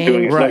 Right. or you're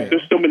doing Right. like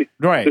there's so many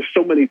Right.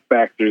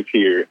 factors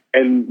here,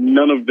 and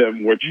none of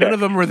them were checked None of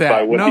them were that.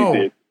 by what No. he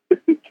did.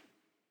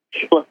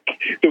 Like,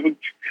 there was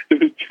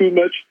too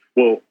much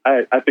Well,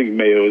 I think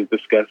mayo is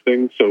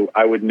disgusting, so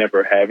I would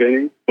never have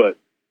any. But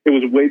it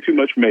was way too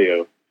much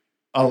mayo.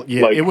 Oh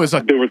yeah, Like, it was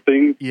there were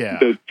things. Yeah.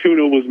 The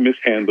tuna was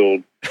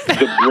mishandled.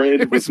 The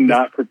bread was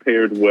not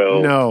prepared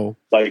well. no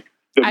Like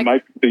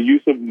the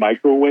use of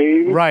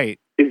microwave right.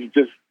 is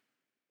just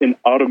an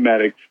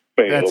automatic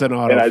fail. That's an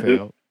auto And I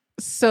fail.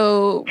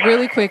 So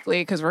really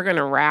quickly, because we're going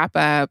to wrap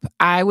up,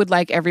 I would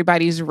like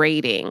everybody's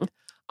rating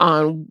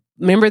on,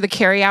 remember the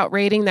carryout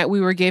rating that we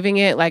were giving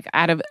it, like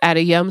out of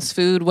Yum's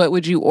Food, what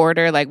would you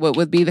order? Like what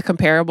would be the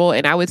comparable?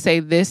 And I would say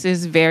this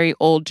is very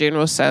old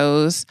General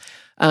Tso's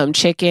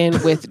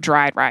chicken with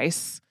dried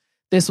rice.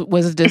 This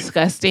was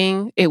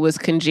disgusting. It was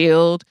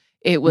congealed.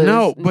 It was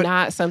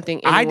not something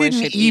anyone I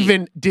didn't should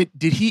even did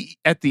he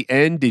at the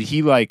end? Did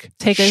he like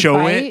take a show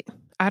bite? it?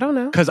 I don't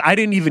know. Because I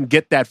didn't even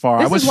get that far.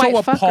 This I was is so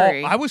white appalled.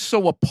 fuckery. I was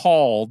so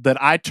appalled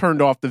that I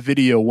turned off the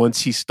video once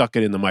he stuck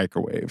it in the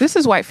microwave. This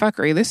is white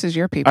fuckery. This is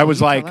your people. I was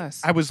You like, tell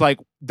us.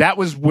 that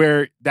was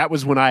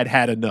when I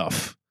had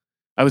enough.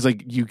 I was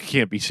like, you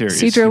can't be serious.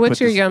 Cedro, what's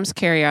put your this- Yum's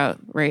carryout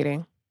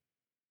rating?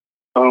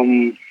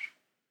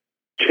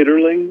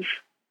 Chitterlings.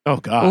 Oh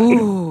God.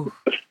 Ooh.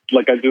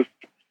 Like I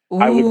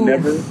would Ooh.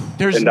 never.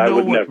 There's And no I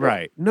would way- never.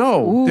 right.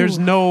 No, Ooh. there's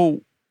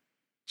no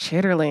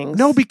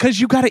Chitterlings. because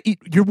you got to eat.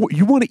 You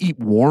want to eat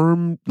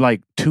warm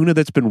like tuna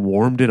that's been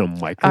warmed in a All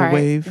right.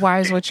 microwave Why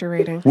is what you're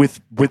rating?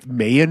 with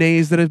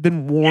mayonnaise that has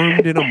been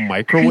warmed in a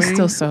microwave. He's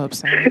still so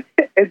upset.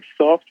 And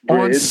soft bread.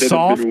 on that has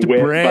soft been wet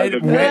by bread, the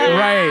wet, mayo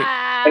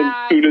right? And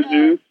tuna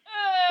juice.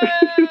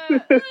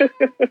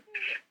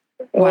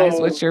 Why is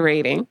Oh. what you're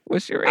rating?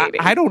 What's your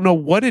rating? I don't know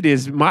what it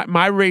is.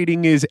 My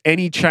rating is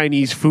any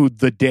Chinese food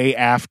the day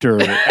after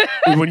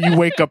when you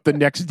wake up the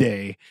next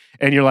day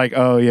and you're like,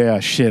 oh yeah,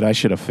 shit, I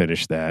should have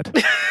finished that.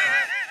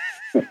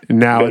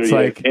 Now Better it's yet,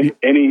 like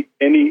any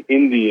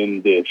Indian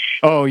dish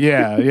oh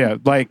yeah,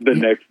 like the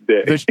next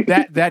day.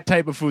 that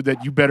type of food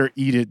that you better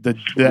eat it.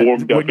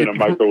 Warmed up when in a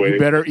microwave. You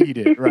better eat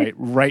it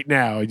right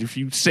now. If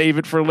you save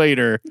it for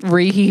later,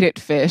 Reheated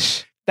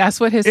fish. That's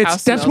what his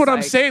house that's smells what I'm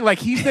like. saying. Like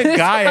he's the His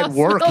guy at house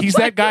work. smells He's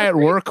like that guy at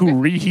work who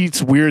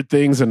reheats weird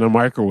things in the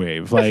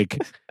microwave. Like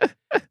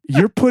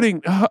you're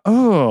putting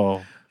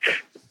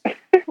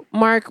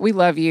Mark, we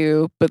love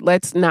you, but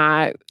let's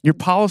not. your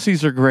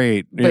policies are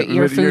great. But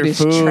your food is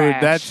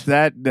trash. That's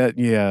that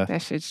yeah.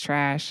 That shit's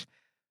trash.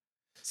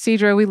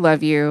 Cedro, we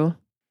love you.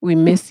 We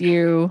miss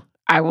you.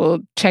 I will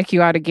check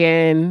you out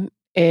again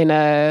in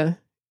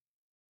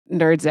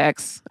Nerds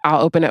X.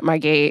 I'll open up my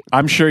gate.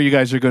 I'm sure you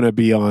guys are going to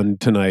be on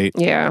tonight.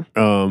 Yeah.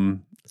 I'll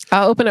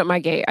open up my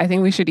gate. I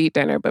think we should eat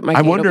dinner, but my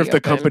I gate wonder will if be the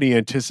open. company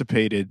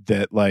anticipated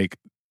that like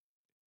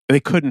they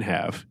couldn't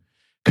have.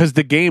 Because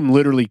the game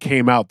literally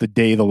came out the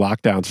day the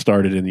lockdown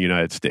started in the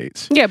United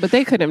States. Yeah, but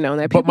they couldn't have known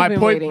that. But People been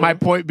waiting. my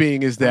point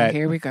being is that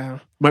here we go.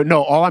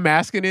 all I'm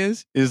asking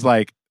is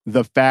like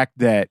the fact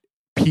that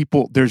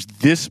there's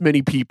this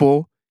many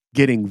people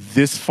getting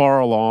this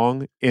far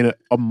along in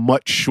a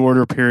much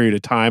shorter period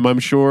of time, I'm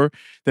sure,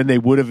 than they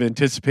would have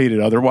anticipated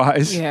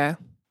otherwise. Yeah.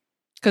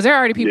 Because there are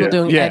already people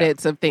doing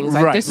edits of things.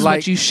 Like, this is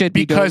what you should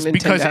be doing, Nintendo.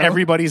 Because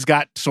everybody's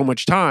got so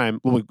much time.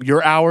 Look,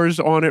 your hours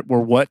on it were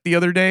what the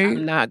other day?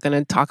 I'm not going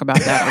to talk about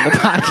that on the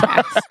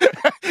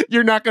podcast.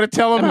 You're not going to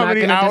tell them I'm how not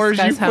many gonna hours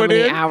you discuss how put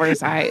many in? hours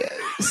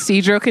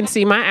Cedro can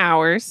see my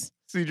hours.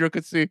 Cedro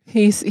could see.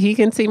 He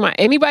can see my,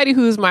 anybody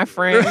who's my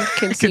friend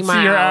can see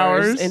my your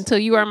hours. hours. Until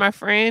you are my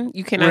friend,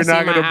 you cannot We're see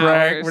not my gonna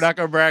brag. hours. We're not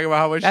going to brag about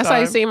how much That's time.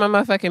 why you see my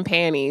motherfucking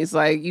panties.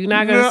 Like, you're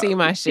not going to see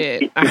my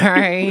shit. All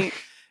right?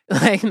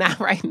 Like, not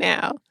right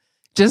now.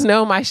 Just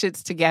know my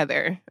shit's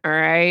together. All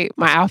right?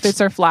 My outfits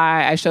are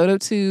fly. I showed up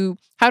to,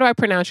 how do I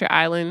pronounce your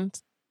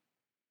island?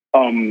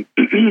 Oh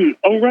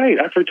right,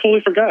 I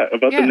totally forgot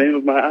about Yeah. the name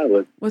of my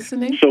island. What's the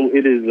name? So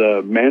it is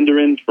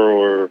Mandarin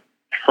for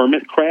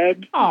hermit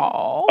crab.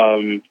 Oh.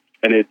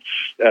 And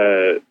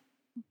it's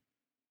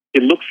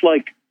it looks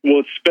like,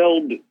 well, it's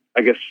spelled,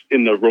 I guess,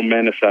 in the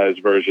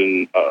romanized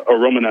version,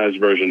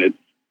 it's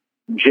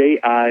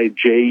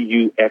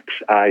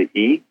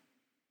Jijuxie.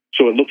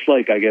 So it looks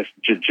like, I guess,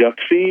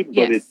 Jijuxi, but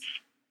Yes. it's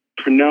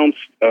pronounced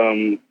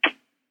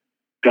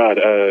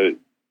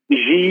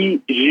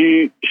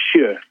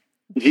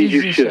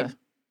Jijusha.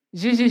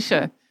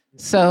 Jijusha.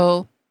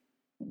 So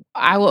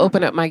I will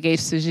open up my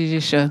gates to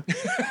Jijusha.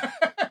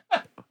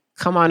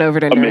 Come on over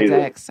to Nerds Amazing.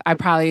 X. I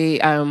probably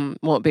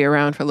won't be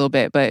around for a little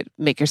bit, but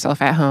make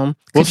yourself at home.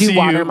 We'll Could you see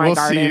water my we'll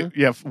garden? See you.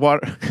 Yeah,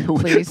 water.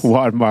 Please.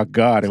 Water my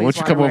garden. Please Why don't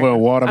you come water over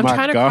and water I'm my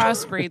trying to garden?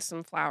 crossbreed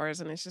some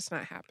flowers, and it's just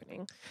not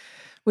happening.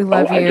 We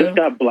love I you. just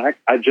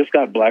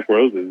got black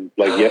roses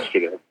like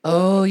yesterday.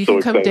 Oh, you So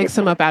can come dig excited.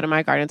 some up out of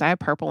my gardens. I have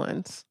purple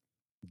ones.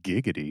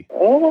 Giggity.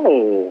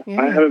 Oh,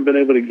 Yeah. I haven't been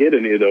able to get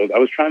any of those. I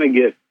was trying to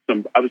get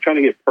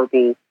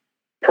purple,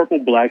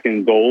 black,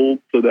 and gold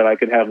so that I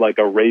could have like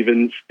a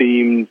Ravens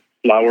themed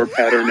flower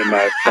pattern in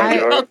my front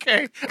yard.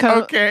 Okay.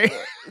 Come- Okay.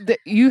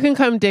 You can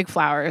come dig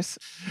flowers.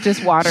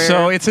 Just water.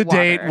 So it's a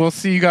date. water. We'll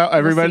see you guys.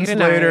 Everybody's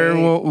tonight. later.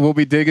 We'll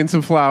be digging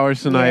some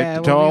flowers tonight. Yeah,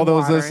 To we'll all be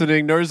those watering.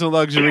 listening,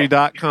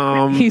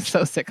 nerdsandluxury.com. He's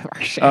so sick of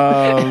our shit.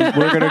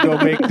 We're gonna go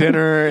make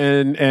dinner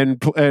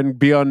and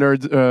be on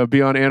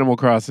be on Animal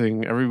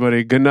Crossing.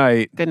 Everybody, good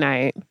night. Good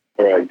night.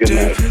 All right, good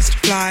night. Dopest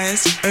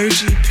flyers,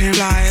 OG pin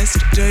flyers,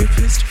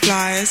 dopest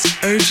flyers,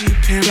 OG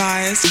pin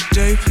flyers,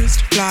 dopest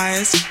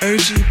flyers,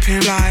 OG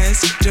pin flyers,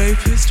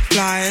 dopest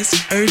flyers,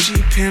 OG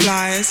pin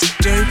flyers,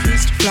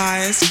 dopest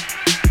flyers,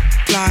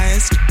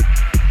 flyers,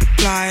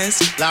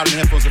 flyers, Louder than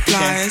headphones if you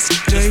flyers, can.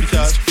 Just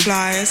because. dopest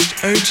flyers,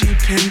 OG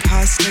pin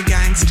hustler,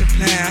 gangster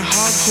player,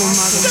 hardcore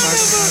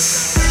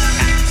motherfucker.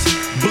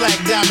 Black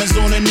diamonds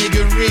on a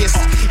nigga wrist.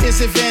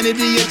 Is it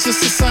vanity or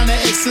just a sign of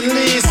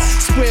excellence?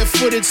 Square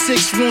footed,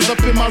 6 rooms up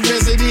in my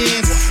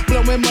residence.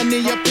 Blowing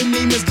money up in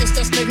demons, guess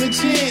that's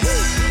negligence.